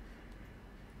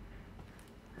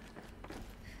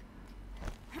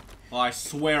 Oh, I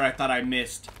swear I thought I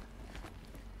missed.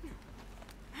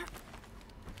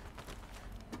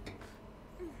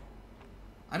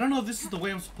 I don't know if this is the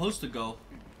way I'm supposed to go.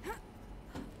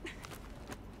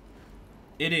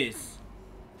 It is.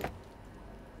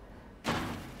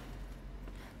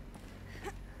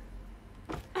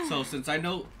 So since I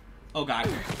know... Oh god,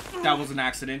 that was an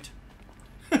accident.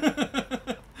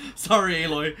 Sorry,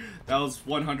 Aloy. That was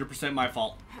 100% my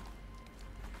fault.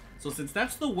 So since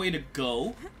that's the way to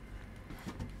go,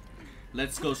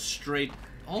 let's go straight...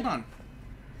 Hold on.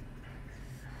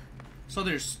 So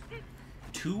there's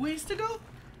 2 ways to go?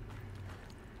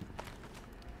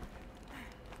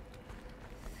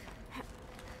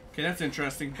 Okay, that's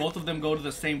interesting. Both of them go to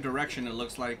the same direction, it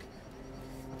looks like.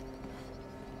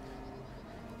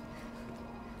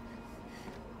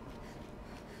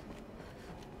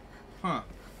 Huh.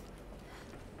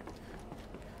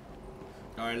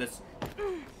 Alright, let's...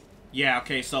 Yeah,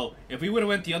 okay, so if we would have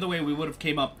went the other way, we would have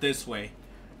came up this way.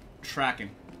 Tracking.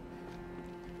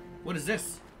 What is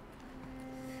this?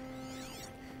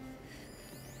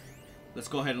 Let's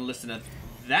go ahead and listen to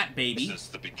that baby. Since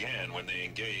the began when they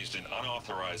engaged in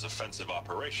unauthorized offensive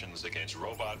operations against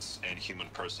robots and human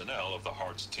personnel of the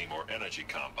Hearts Timor Energy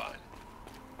Combine.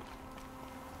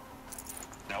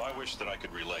 Now I wish that I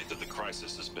could relate that the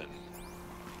crisis has been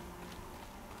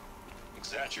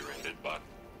exaggerated, but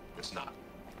it's not.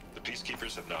 The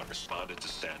peacekeepers have not responded to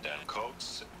stand-down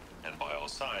codes, and by all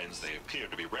signs they appear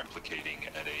to be replicating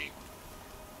at a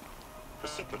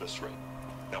precipitous rate.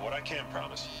 Now what I can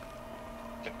promise you,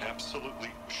 can absolutely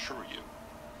assure you,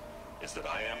 is that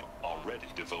I am already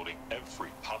devoting every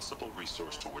possible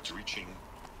resource towards reaching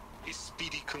a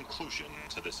speedy conclusion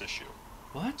to this issue.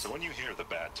 What? So when you hear the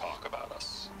bad talk about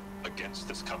us against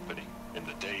this company in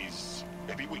the days,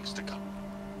 maybe weeks to come,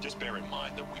 just bear in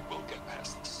mind that we will get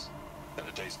past this. And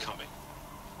a day's coming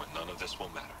when none of this will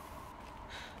matter.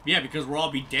 Yeah, because we'll all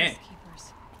be dead.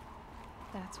 Peacekeepers.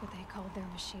 That's what they called their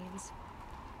machines.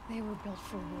 They were built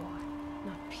for war,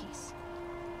 not peace.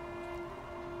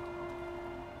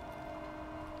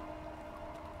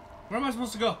 Where am I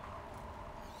supposed to go?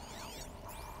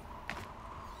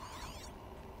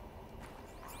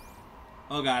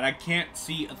 Oh god, I can't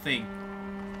see a thing.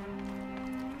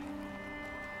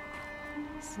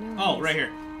 Oh, right here.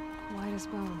 White as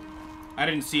bone. I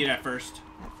didn't see it at first.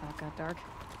 That thought got dark.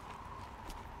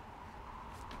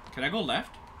 Can I go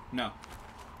left? No.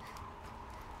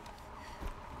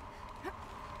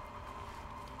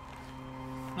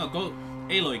 No, go...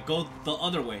 Aloy, go the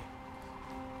other way.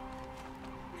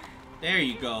 There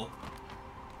you go.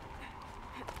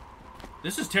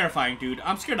 This is terrifying, dude.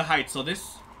 I'm scared of heights, so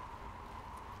this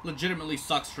legitimately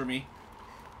sucks for me.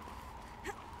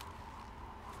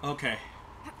 Okay.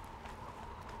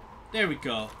 There we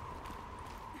go.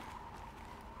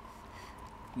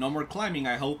 No more climbing,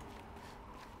 I hope.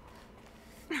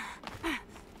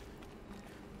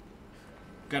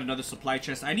 Got another supply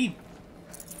chest. I need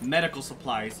medical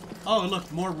supplies. Oh, look,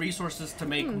 more resources to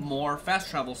make more fast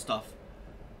travel stuff.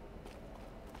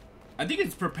 I think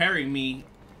it's preparing me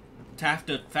to have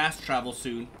to fast travel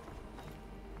soon.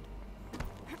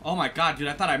 Oh my god, dude,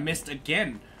 I thought I missed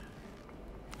again.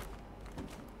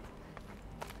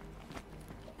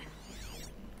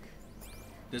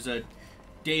 There's a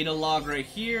data log right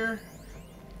here.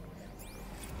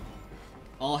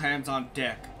 All hands on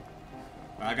deck.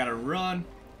 I gotta run.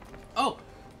 Oh!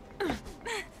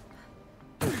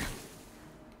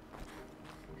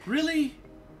 Really?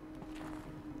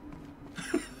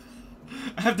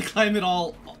 I have to climb it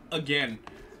all again.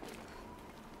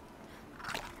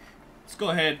 Let's go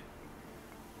ahead.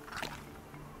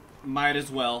 Might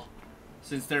as well,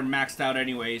 since they're maxed out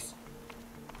anyways.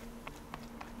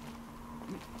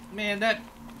 Man, that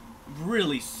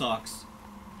really sucks.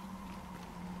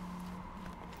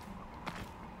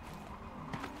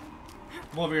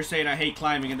 I'm over here saying I hate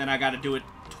climbing and then I gotta do it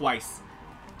twice.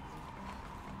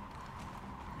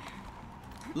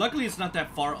 Luckily it's not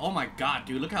that far. Oh my god,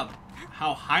 dude, look how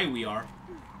high we are.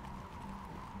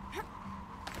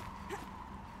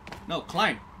 No,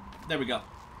 climb. There we go.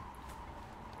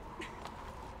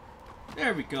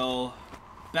 There we go.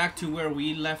 Back to where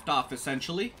we left off,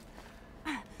 essentially.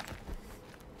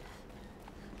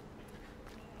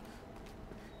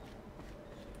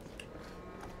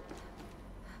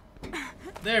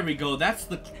 There we go.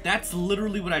 That's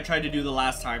literally what I tried to do the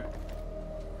last time.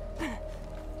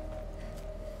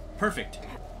 Perfect.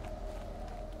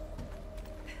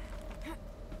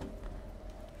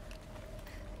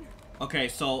 Okay,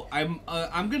 so I'm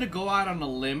gonna go out on a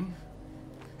limb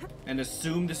and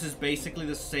assume this is basically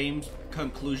the same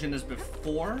conclusion as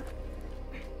before.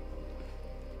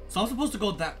 So I'm supposed to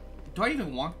go that... Do I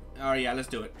even want... Alright, yeah, let's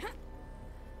do it.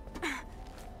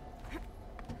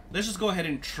 Let's just go ahead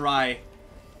and try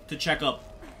to check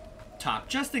up top,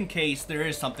 just in case there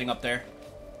is something up there.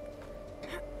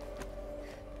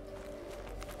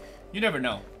 You never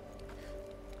know.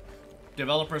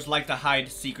 Developers like to hide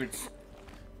secrets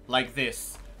like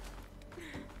this.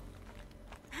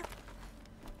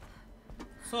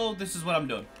 So this is what I'm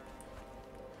doing.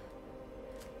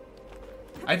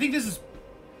 I think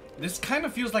this kind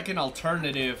of feels like an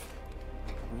alternative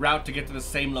route to get to the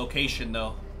same location,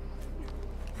 though.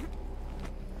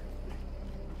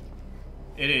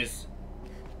 It is.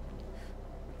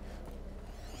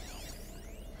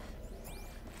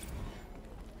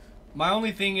 My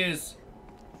only thing is,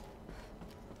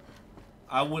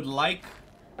 I would like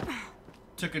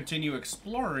to continue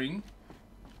exploring.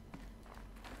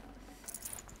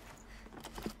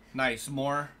 Nice,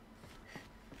 more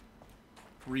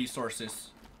resources.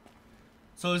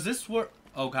 So is this where...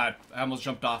 Oh god, I almost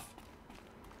jumped off.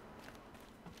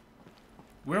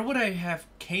 Where would I have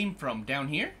came from? Down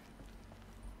here?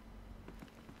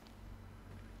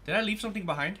 Did I leave something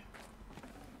behind?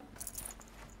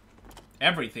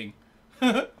 Everything.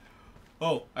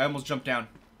 Oh, I almost jumped down.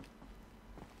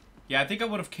 Yeah, I think I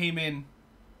would have came in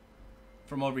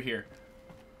from over here.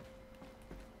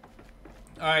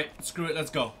 Alright, screw it, let's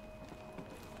go.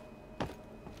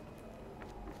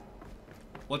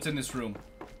 What's in this room?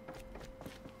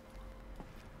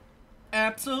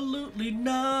 Absolutely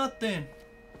nothing.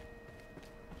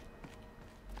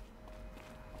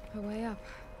 A way up.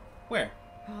 Where?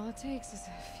 All it takes is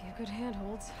a few good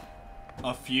handholds.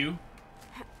 A few?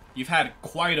 You've had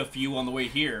quite a few on the way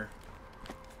here.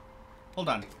 Hold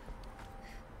on.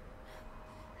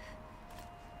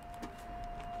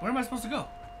 Where am I supposed to go?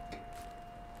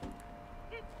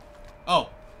 Oh.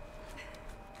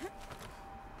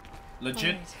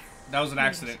 Legit? Right. That was an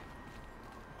accident.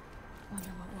 Wonder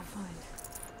what we'll find.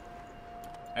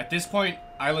 At this point,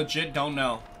 I legit don't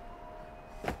know.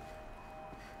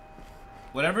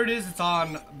 Whatever it is, it's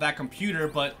on that computer,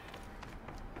 but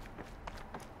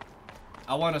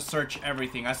I want to search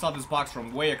everything. I saw this box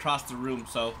from way across the room,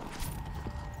 so...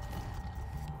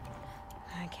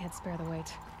 I can't spare the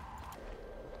weight.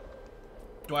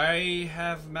 Do I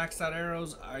have maxed out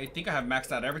arrows? I think I have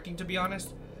maxed out everything, to be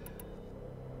honest.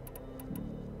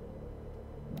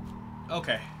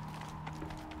 Okay.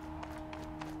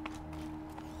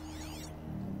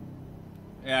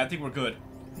 Yeah, I think we're good.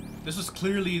 This was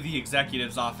clearly the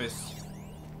executive's office.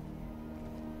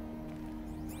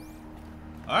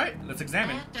 Alright, let's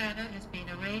examine. All data has been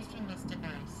erased from this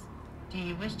device. Do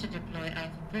you wish to deploy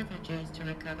alpha privileges to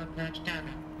recover purged data?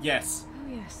 Yes. Oh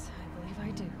yes, I believe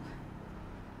I do.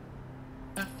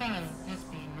 A file has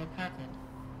been recovered.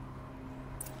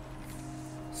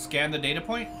 Scan the data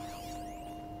point?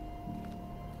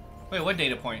 Wait, what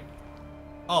data point?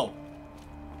 Oh.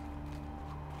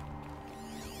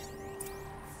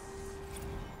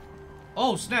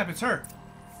 Oh, snap, it's her.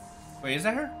 Wait, is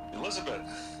that her? Elizabeth,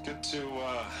 good to,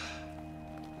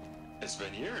 it's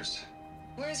been years.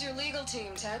 Where's your legal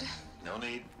team, Ted? No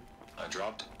need. I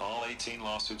dropped all 18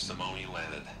 lawsuits the moment you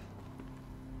landed.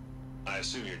 I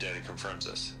assume your data confirms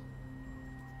this.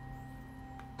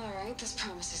 Alright, this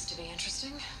promises to be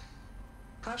interesting.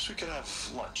 Perhaps we could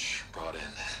have lunch brought in.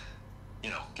 You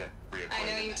know, get reacquainted.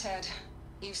 I know you, Ted.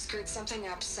 You've screwed something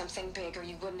up, something big, or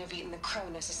you wouldn't have eaten the crow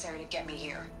necessary to get me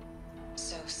here.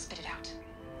 So, spit it out.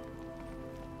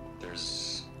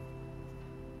 There's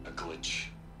a glitch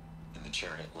in the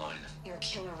chariot line. Your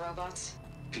killer robots?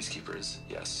 Peacekeepers,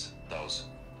 yes, those.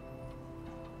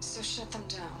 So shut them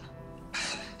down.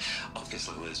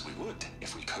 Obviously, Liz, we would,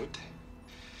 if we could.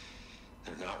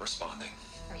 They're not responding.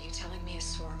 Are you telling me a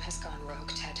swarm has gone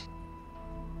rogue, Ted?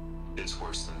 It's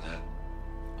worse than that.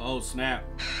 Oh, snap.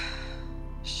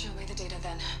 Show me the data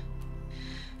then.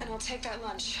 And I'll take that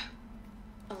lunch.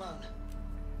 Alone.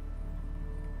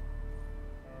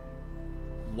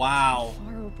 Wow.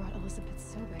 Faro brought Elizabeth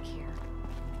Sobek here,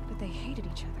 but they hated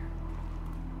each other.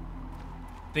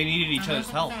 They needed each other's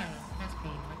help.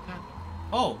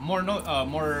 Oh, more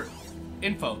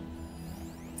info.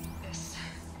 This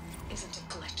isn't a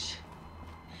glitch.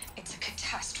 It's a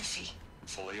catastrophe.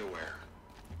 Fully aware.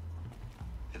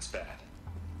 It's bad.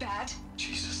 Bad?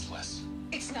 Jesus, Liz.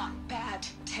 It's not bad,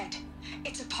 Ted.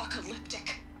 It's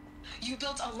apocalyptic. You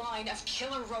built a line of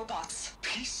killer robots.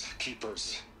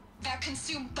 Peacekeepers. That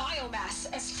consume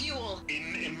biomass as fuel.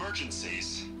 In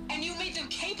emergencies. And you made them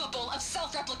capable of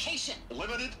self-replication.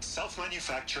 Limited,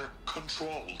 self-manufacture,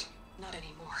 controlled. Not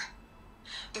anymore.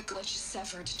 The glitch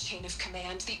severed chain of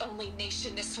command. The only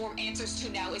nation this swarm answers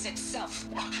to now is itself.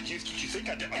 You think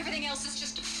I did? Everything else is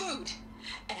just food.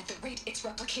 And at the rate it's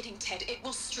replicating, Ted, it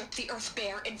will strip the Earth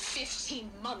bare in 15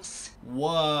 months.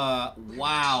 What?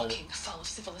 Wow. We're talking fall of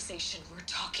civilization. We're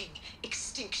talking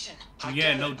extinction.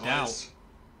 Yeah, no doubt.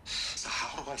 So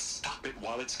how do I stop it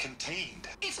while it's contained?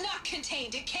 It's not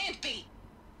contained. It can't be.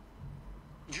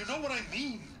 You know what I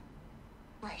mean?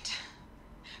 Right.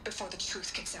 Before the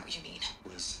truth gets out, you mean?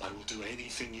 Liz, I will do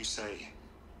anything you say.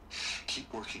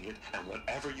 Keep working it, and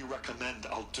whatever you recommend,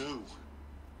 I'll do.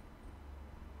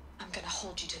 I'm gonna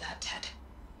hold you to that, Ted.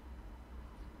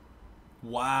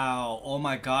 Wow. Oh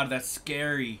my god, that's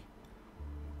scary.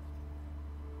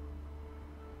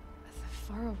 The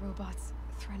Faro robots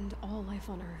threatened all life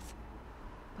on Earth.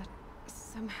 But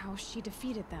somehow she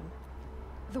defeated them.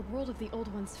 The world of the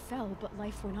old ones fell, but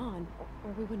life went on,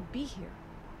 or we wouldn't be here.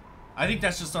 I think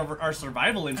that's just our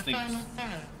survival instincts.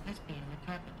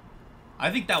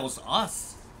 I think that was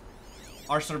us.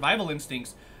 Our survival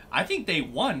instincts. I think they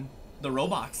won the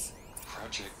robots.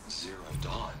 Project Zero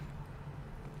Dawn.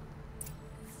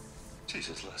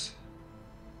 Jesus, Liz.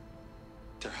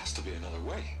 There has to be another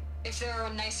way. If there were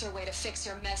a nicer way to fix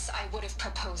your mess, I would have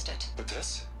proposed it. But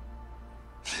this?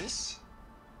 This?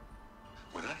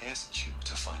 When I asked you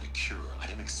to find a cure, I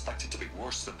didn't expect it to be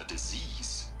worse than the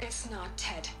disease. It's not,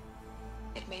 Ted.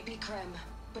 It may be grim,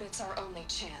 but it's our only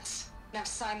chance. Now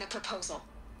sign the proposal.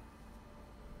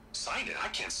 Sign it? I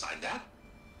can't sign that.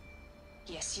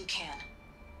 Yes, you can.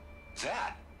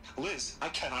 That? Liz, I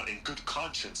cannot in good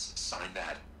conscience sign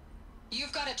that.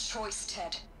 You've got a choice,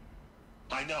 Ted.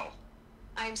 I know.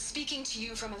 I'm speaking to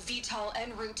you from a VTOL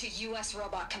en route to U.S.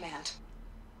 Robot Command.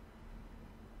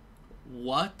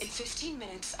 What? In 15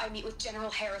 minutes, I meet with General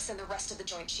Harris and the rest of the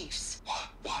Joint Chiefs.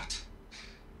 What?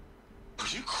 Are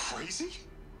you crazy?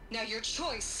 Now your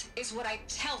choice is what I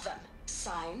tell them.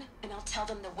 Sign, and I'll tell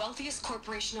them the wealthiest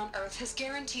corporation on Earth has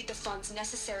guaranteed the funds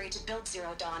necessary to build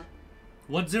Zero Dawn.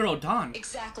 What Zero Dawn?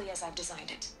 Exactly as I've designed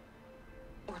it.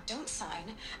 Or don't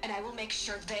sign, and I will make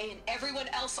sure they and everyone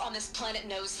else on this planet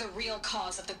knows the real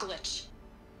cause of the glitch.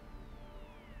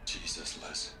 Jesus,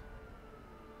 Liz.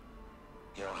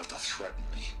 You don't have to threaten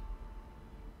me.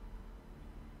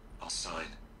 I'll sign.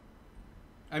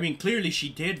 I mean, clearly she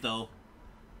did, though.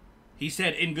 He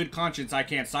said, in good conscience, I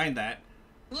can't sign that.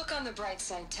 Look on the bright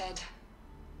side, Ted.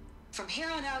 From here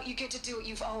on out, you get to do what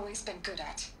you've always been good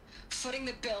at. Footing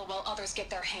the bill while others get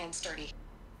their hands dirty.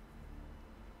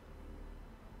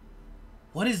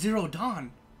 What is Zero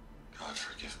Dawn? God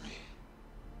forgive me.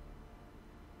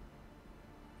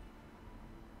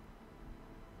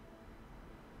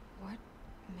 What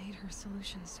made her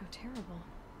solution so terrible?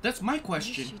 That's my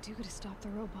question. What did she do to stop the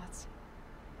robots?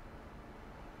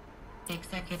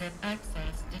 Executive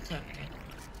access detected.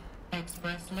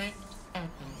 Express link open.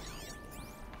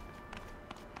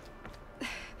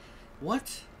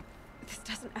 What? This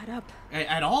doesn't add up.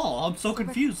 At all. I'm so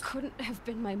confused. That couldn't have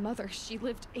been my mother. She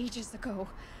lived ages ago.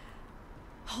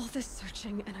 All this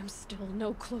searching, and I'm still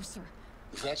no closer.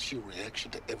 That's your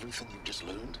reaction to everything you just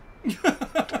learned?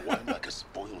 To whine like a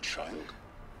spoiled child?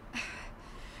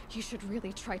 You should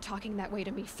really try talking that way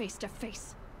to me face to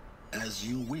face. As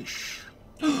you wish.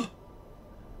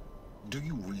 Do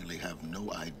you really have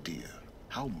no idea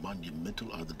how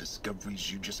monumental are the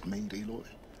discoveries you just made, Aloy?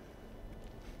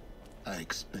 I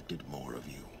expected more of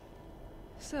you.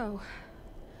 So,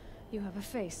 you have a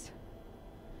face.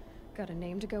 Got a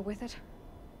name to go with it?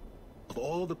 Of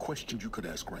all the questions you could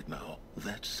ask right now,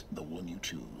 that's the one you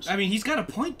choose. I mean, he's got a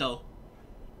point, though.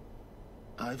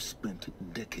 I've spent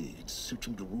decades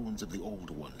searching the ruins of the old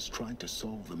ones, trying to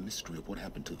solve the mystery of what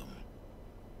happened to them.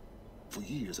 For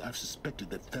years, I've suspected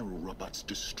that Faro robots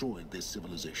destroyed their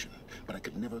civilization, but I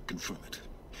could never confirm it.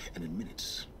 And in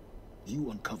minutes,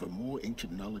 you uncover more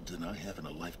ancient knowledge than I have in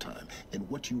a lifetime. And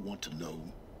what you want to know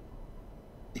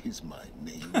is my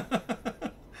name.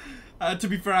 To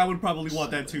be fair, I would probably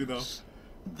want that too, though.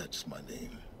 That's my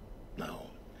name. Now,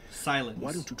 silence.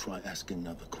 Why don't you try asking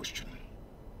another question?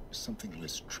 Something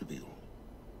less trivial.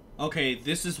 Okay,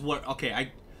 this is what...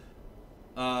 Okay,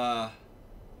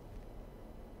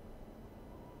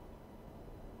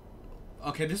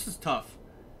 Okay, this is tough.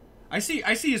 I see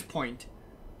his point.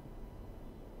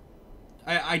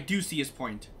 I do see his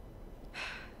point.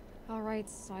 Alright,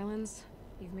 Silence.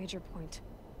 You've made your point.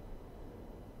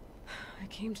 I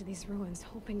came to these ruins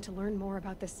hoping to learn more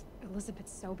about this Elizabeth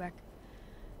Sobek.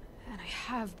 And I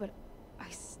have, but I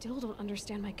still don't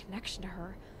understand my connection to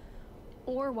her.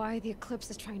 Or why the Eclipse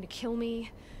is trying to kill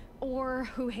me. Or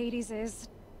who Hades is.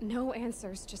 No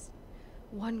answers, just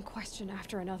one question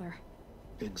after another.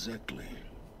 Exactly.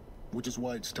 which is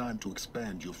why it's time to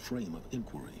expand your frame of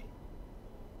inquiry.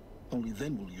 Only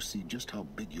then will you see just how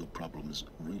big your problems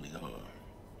really are.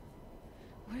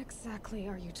 What exactly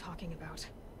are you talking about?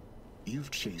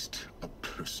 You've chased a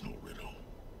personal riddle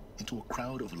into a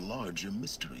crowd of larger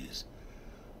mysteries.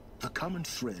 The common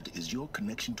thread is your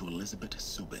connection to Elizabeth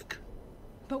Sobek.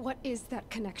 But what is that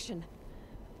connection?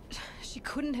 She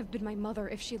couldn't have been my mother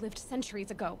if she lived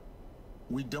centuries ago.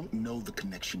 We don't know the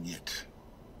connection yet.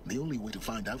 The only way to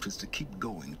find out is to keep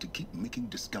going, to keep making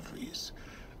discoveries.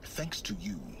 Thanks to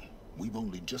you, we've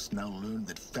only just now learned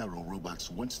that Pharaoh robots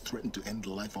once threatened to end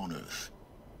life on Earth.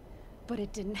 But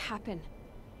it didn't happen.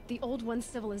 The Old One's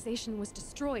civilization was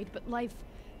destroyed, but life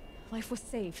was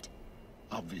saved.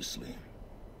 Obviously.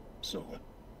 So,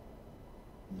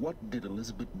 what did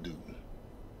Elizabeth do?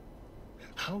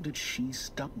 How did she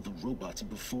stop the robots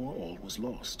before all was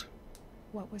lost?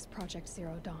 What was Project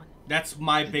Zero Dawn? That's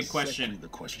my big question. Exactly the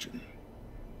question.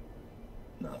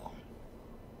 Now,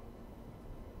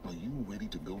 are you ready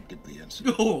to go get the answer?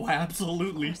 Oh,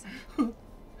 absolutely. Then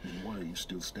why are you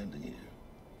still standing here?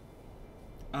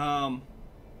 I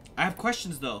have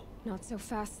questions though. Not so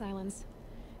fast, Silence.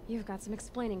 You've got some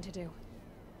explaining to do.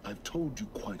 I've told you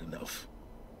quite enough.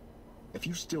 If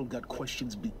you still got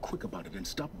questions, be quick about it and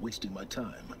stop wasting my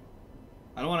time.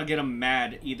 I don't want to get him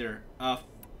mad either.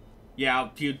 Yeah,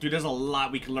 dude, there's a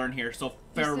lot we can learn here. So,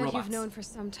 Pharaoh robots. You've known for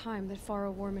some time that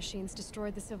Pharaoh war machines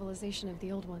destroyed the civilization of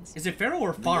the Old Ones. Is it Pharaoh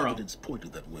or The Pharaoh? evidence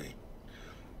pointed that way.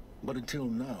 But until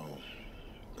now,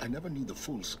 I never knew the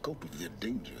full scope of their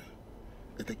danger.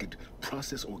 That they could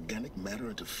process organic matter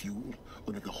into fuel,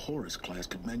 or that the Horus class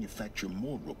could manufacture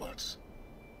more robots.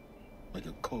 Like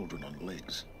a cauldron on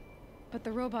legs. But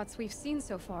the robots we've seen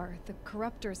so far, the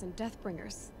Corruptors and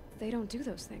Deathbringers, they don't do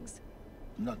those things.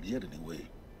 Not yet, anyway.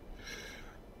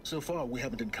 So far, we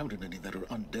haven't encountered any that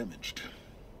are undamaged.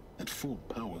 At full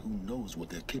power, who knows what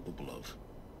they're capable of?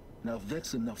 Now, if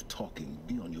that's enough talking,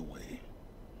 be on your way.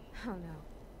 Oh no.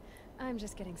 I'm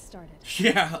just getting started.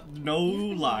 Yeah, no You've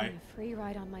been lie. getting a free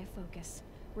ride on my focus,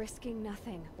 risking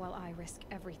nothing while I risk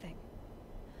everything.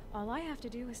 All I have to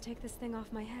do is take this thing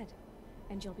off my head,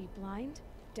 and you'll be blind,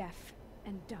 deaf,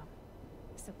 and dumb.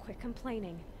 So quit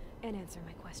complaining and answer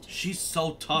my questions. She's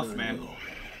so tough, Very man. well.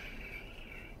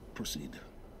 Proceed.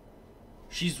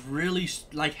 She's really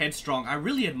like headstrong. I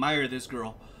really admire this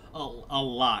girl a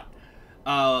lot.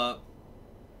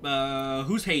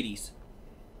 Who's Hades?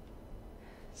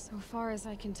 So far as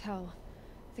I can tell,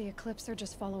 the Eclipse are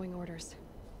just following orders.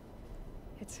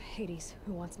 It's Hades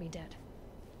who wants me dead.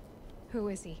 Who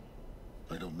is he?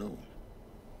 I don't know.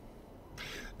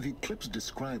 The Eclipse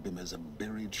describe him as a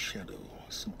buried shadow,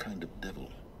 some kind of devil.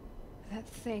 That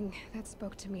thing that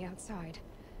spoke to me outside,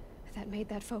 that made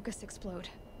that focus explode.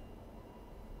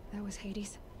 That was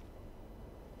Hades.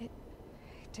 It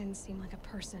didn't seem like a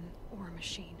person or a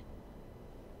machine.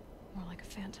 More like a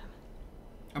phantom.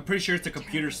 I'm pretty sure it's a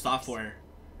computer software.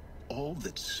 All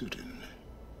that's certain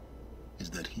is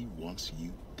that he wants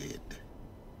you dead.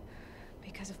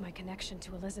 Because of my connection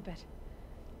to Elizabeth.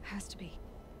 Has to be.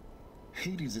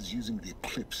 Hades is using the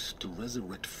Eclipse to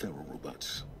resurrect Pharaoh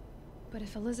robots. But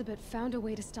if Elizabeth found a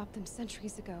way to stop them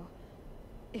centuries ago,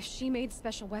 if she made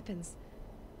special weapons,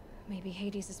 maybe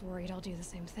Hades is worried I'll do the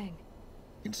same thing.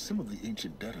 In some of the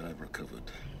ancient data I've recovered,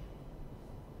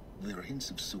 there are hints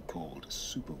of so-called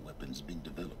super weapons being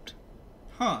developed.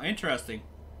 Huh, interesting.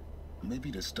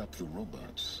 Maybe to stop the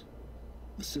robots,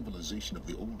 the civilization of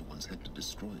the Old Ones had to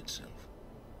destroy itself.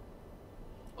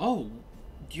 Oh,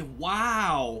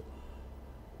 wow.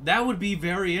 That would be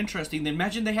very interesting.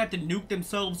 Imagine they had to nuke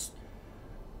themselves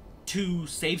to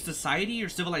save society or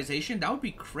civilization. That would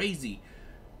be crazy.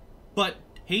 But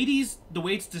Hades, the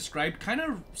way it's described, kind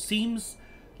of seems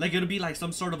like it'll be like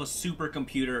some sort of a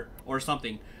supercomputer or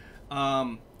something.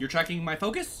 You're tracking my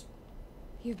focus?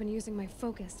 You've been using my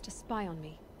focus to spy on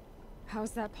me.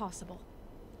 How's that possible?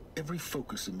 Every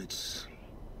focus emits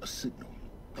a signal,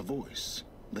 a voice,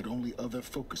 that only other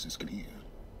focuses can hear.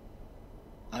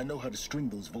 I know how to string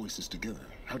those voices together,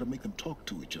 how to make them talk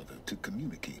to each other, to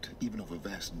communicate, even over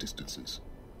vast distances.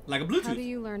 Like a Bluetooth. How do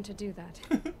you learn to do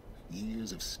that?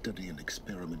 Years of study and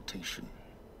experimentation.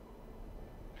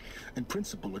 In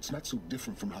principle, it's not so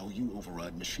different from how you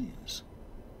override machines.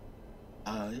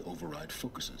 I override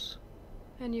focuses.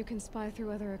 And you can spy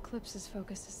through other Eclipse's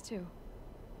focuses too.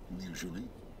 Usually.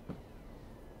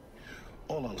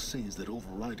 All I'll say is that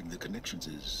overriding the connections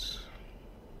is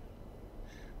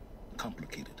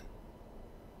complicated.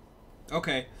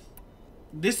 Okay.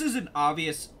 This is an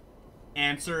obvious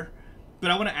answer,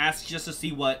 but I want to ask just to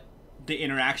see what the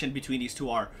interaction between these two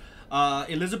are.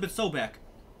 Elizabeth Sobek,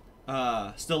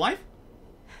 still alive?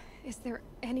 Is there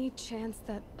any chance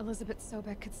that Elizabeth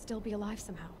Sobek could still be alive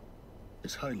somehow?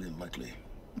 It's highly unlikely,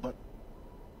 but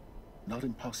not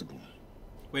impossible.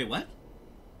 Wait, what?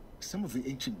 Some of the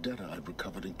ancient data I've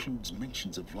recovered includes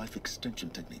mentions of life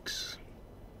extension techniques.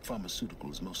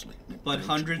 Pharmaceuticals mostly. But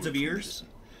hundreds of years? Medicine.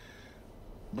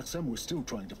 But some were still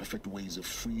trying to perfect ways of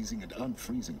freezing and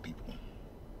unfreezing people.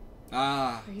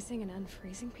 Ah. Freezing and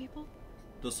unfreezing people?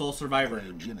 The sole survivor.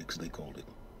 Cryogenics, they called it.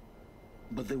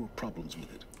 But there were problems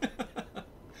with it.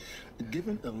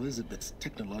 Given Elizabeth's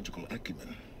technological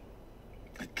acumen,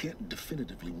 I can't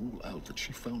definitively rule out that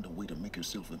she found a way to make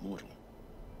herself immortal.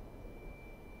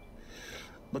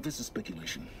 But this is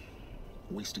speculation.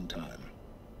 Wasting time.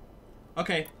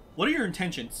 Okay, what are your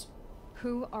intentions?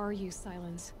 Who are you,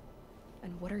 Silence?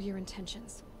 And what are your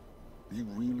intentions? You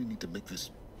really need to make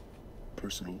this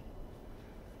personal?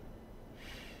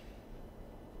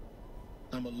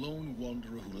 I'm a lone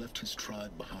wanderer who left his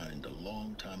tribe behind a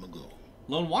long time ago.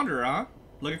 Lone wanderer, huh?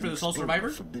 Looking for the sole survivor?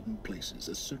 Forbidden places,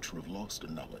 a searcher of lost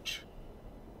knowledge.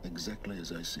 Exactly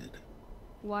as I said.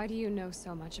 Why do you know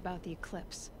so much about the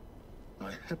eclipse?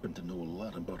 I happen to know a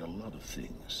lot about a lot of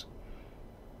things.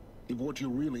 If what you're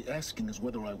really asking is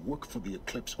whether I work for the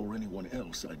eclipse or anyone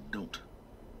else, I don't.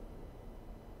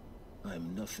 I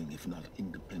am nothing if not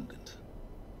independent.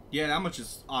 Yeah, that much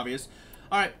is obvious.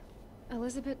 Alright.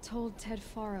 Elizabeth told Ted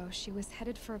Faro she was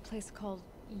headed for a place called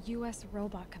U.S.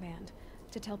 Robot Command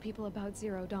to tell people about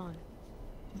Zero Dawn.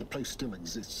 The place still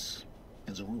exists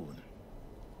as a ruin.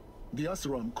 The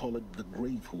Asaram call it the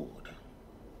Grave Horde.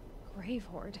 Grave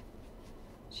Horde?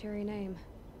 Cheery name.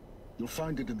 You'll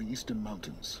find it in the Eastern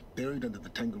Mountains, buried under the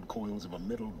tangled coils of a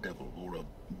metal devil, or a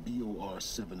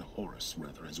BOR-7 Horus,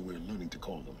 rather, as we're learning to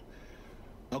call them.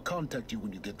 I'll contact you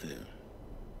when you get there.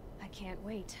 I can't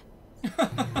wait.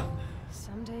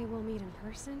 Someday we'll meet in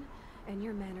person, and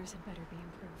your manners had better be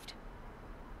improved.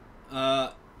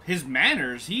 His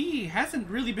manners? He hasn't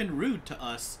really been rude to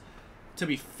us, to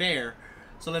be fair.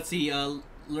 So let's see,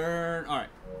 learn... Alright.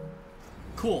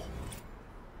 Cool.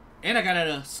 And I got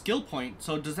a skill point,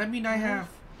 so does that mean I have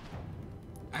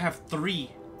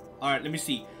 3? Alright, let me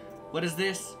see. What is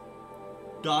this?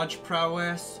 Dodge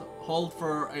prowess, hold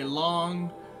for a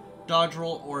long dodge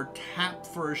roll, or tap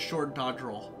for a short dodge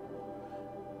roll.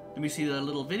 Let me see the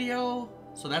little video.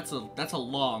 So that's a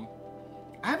long.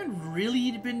 I haven't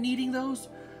really been needing those.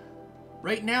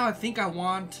 Right now I think I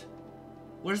want...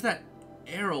 Where's that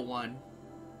arrow one?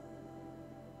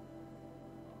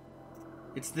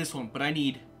 It's this one, but I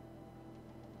need...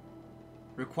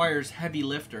 Requires heavy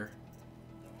lifter.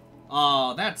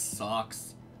 Oh, that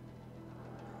sucks.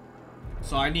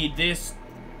 So I need this.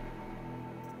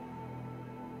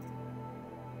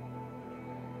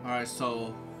 Alright,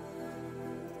 so...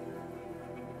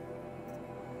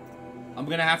 I'm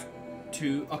gonna have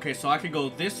to... Okay, so I could go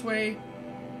this way.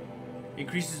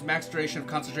 Increases max duration of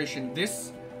concentration.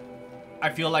 This, I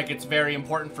feel like it's very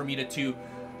important for me to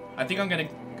I think I'm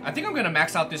gonna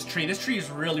max out this tree. This tree is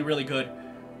really, really good.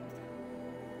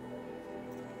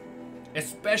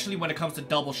 Especially when it comes to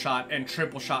double shot and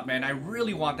triple shot, man. I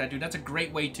really want that, dude. That's a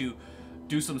great way to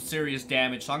do some serious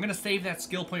damage. So I'm gonna save that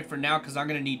skill point for now, because I'm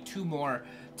gonna need 2 more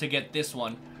to get this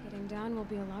one. Getting down will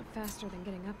be a lot faster than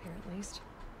getting up here, at least.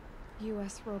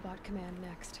 U.S. Robot Command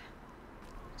next.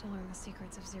 To learn the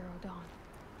secrets of Zero Dawn.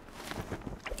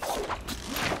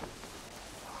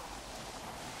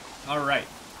 Alright.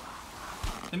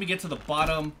 Let me get to the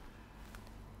bottom.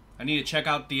 I need to check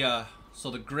out the,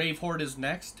 so the Grave Horde is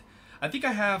next. I think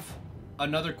I have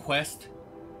another quest.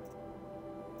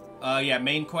 Yeah,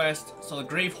 main quest. So the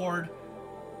Grave Horde.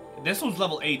 This one's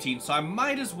level 18, so I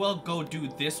might as well go do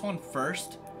this one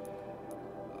first.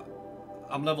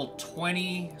 I'm level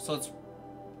 20, so it's...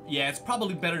 Yeah, it's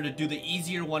probably better to do the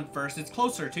easier one first. It's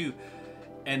closer too.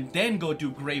 And then go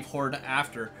do Grave Horde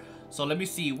after. So let me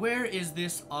see. Where is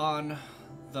this on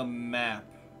the map?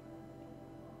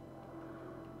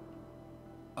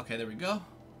 Okay, there we go.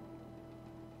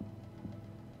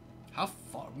 How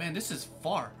far? Man, this is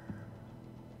far.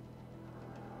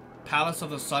 Palace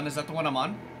of the Sun. Is that the one I'm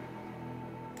on?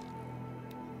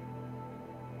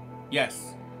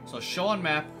 Yes. So show on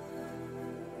map.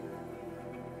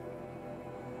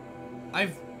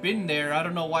 I've been there. I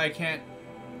don't know why I can't.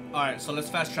 Alright, so let's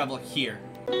fast travel here.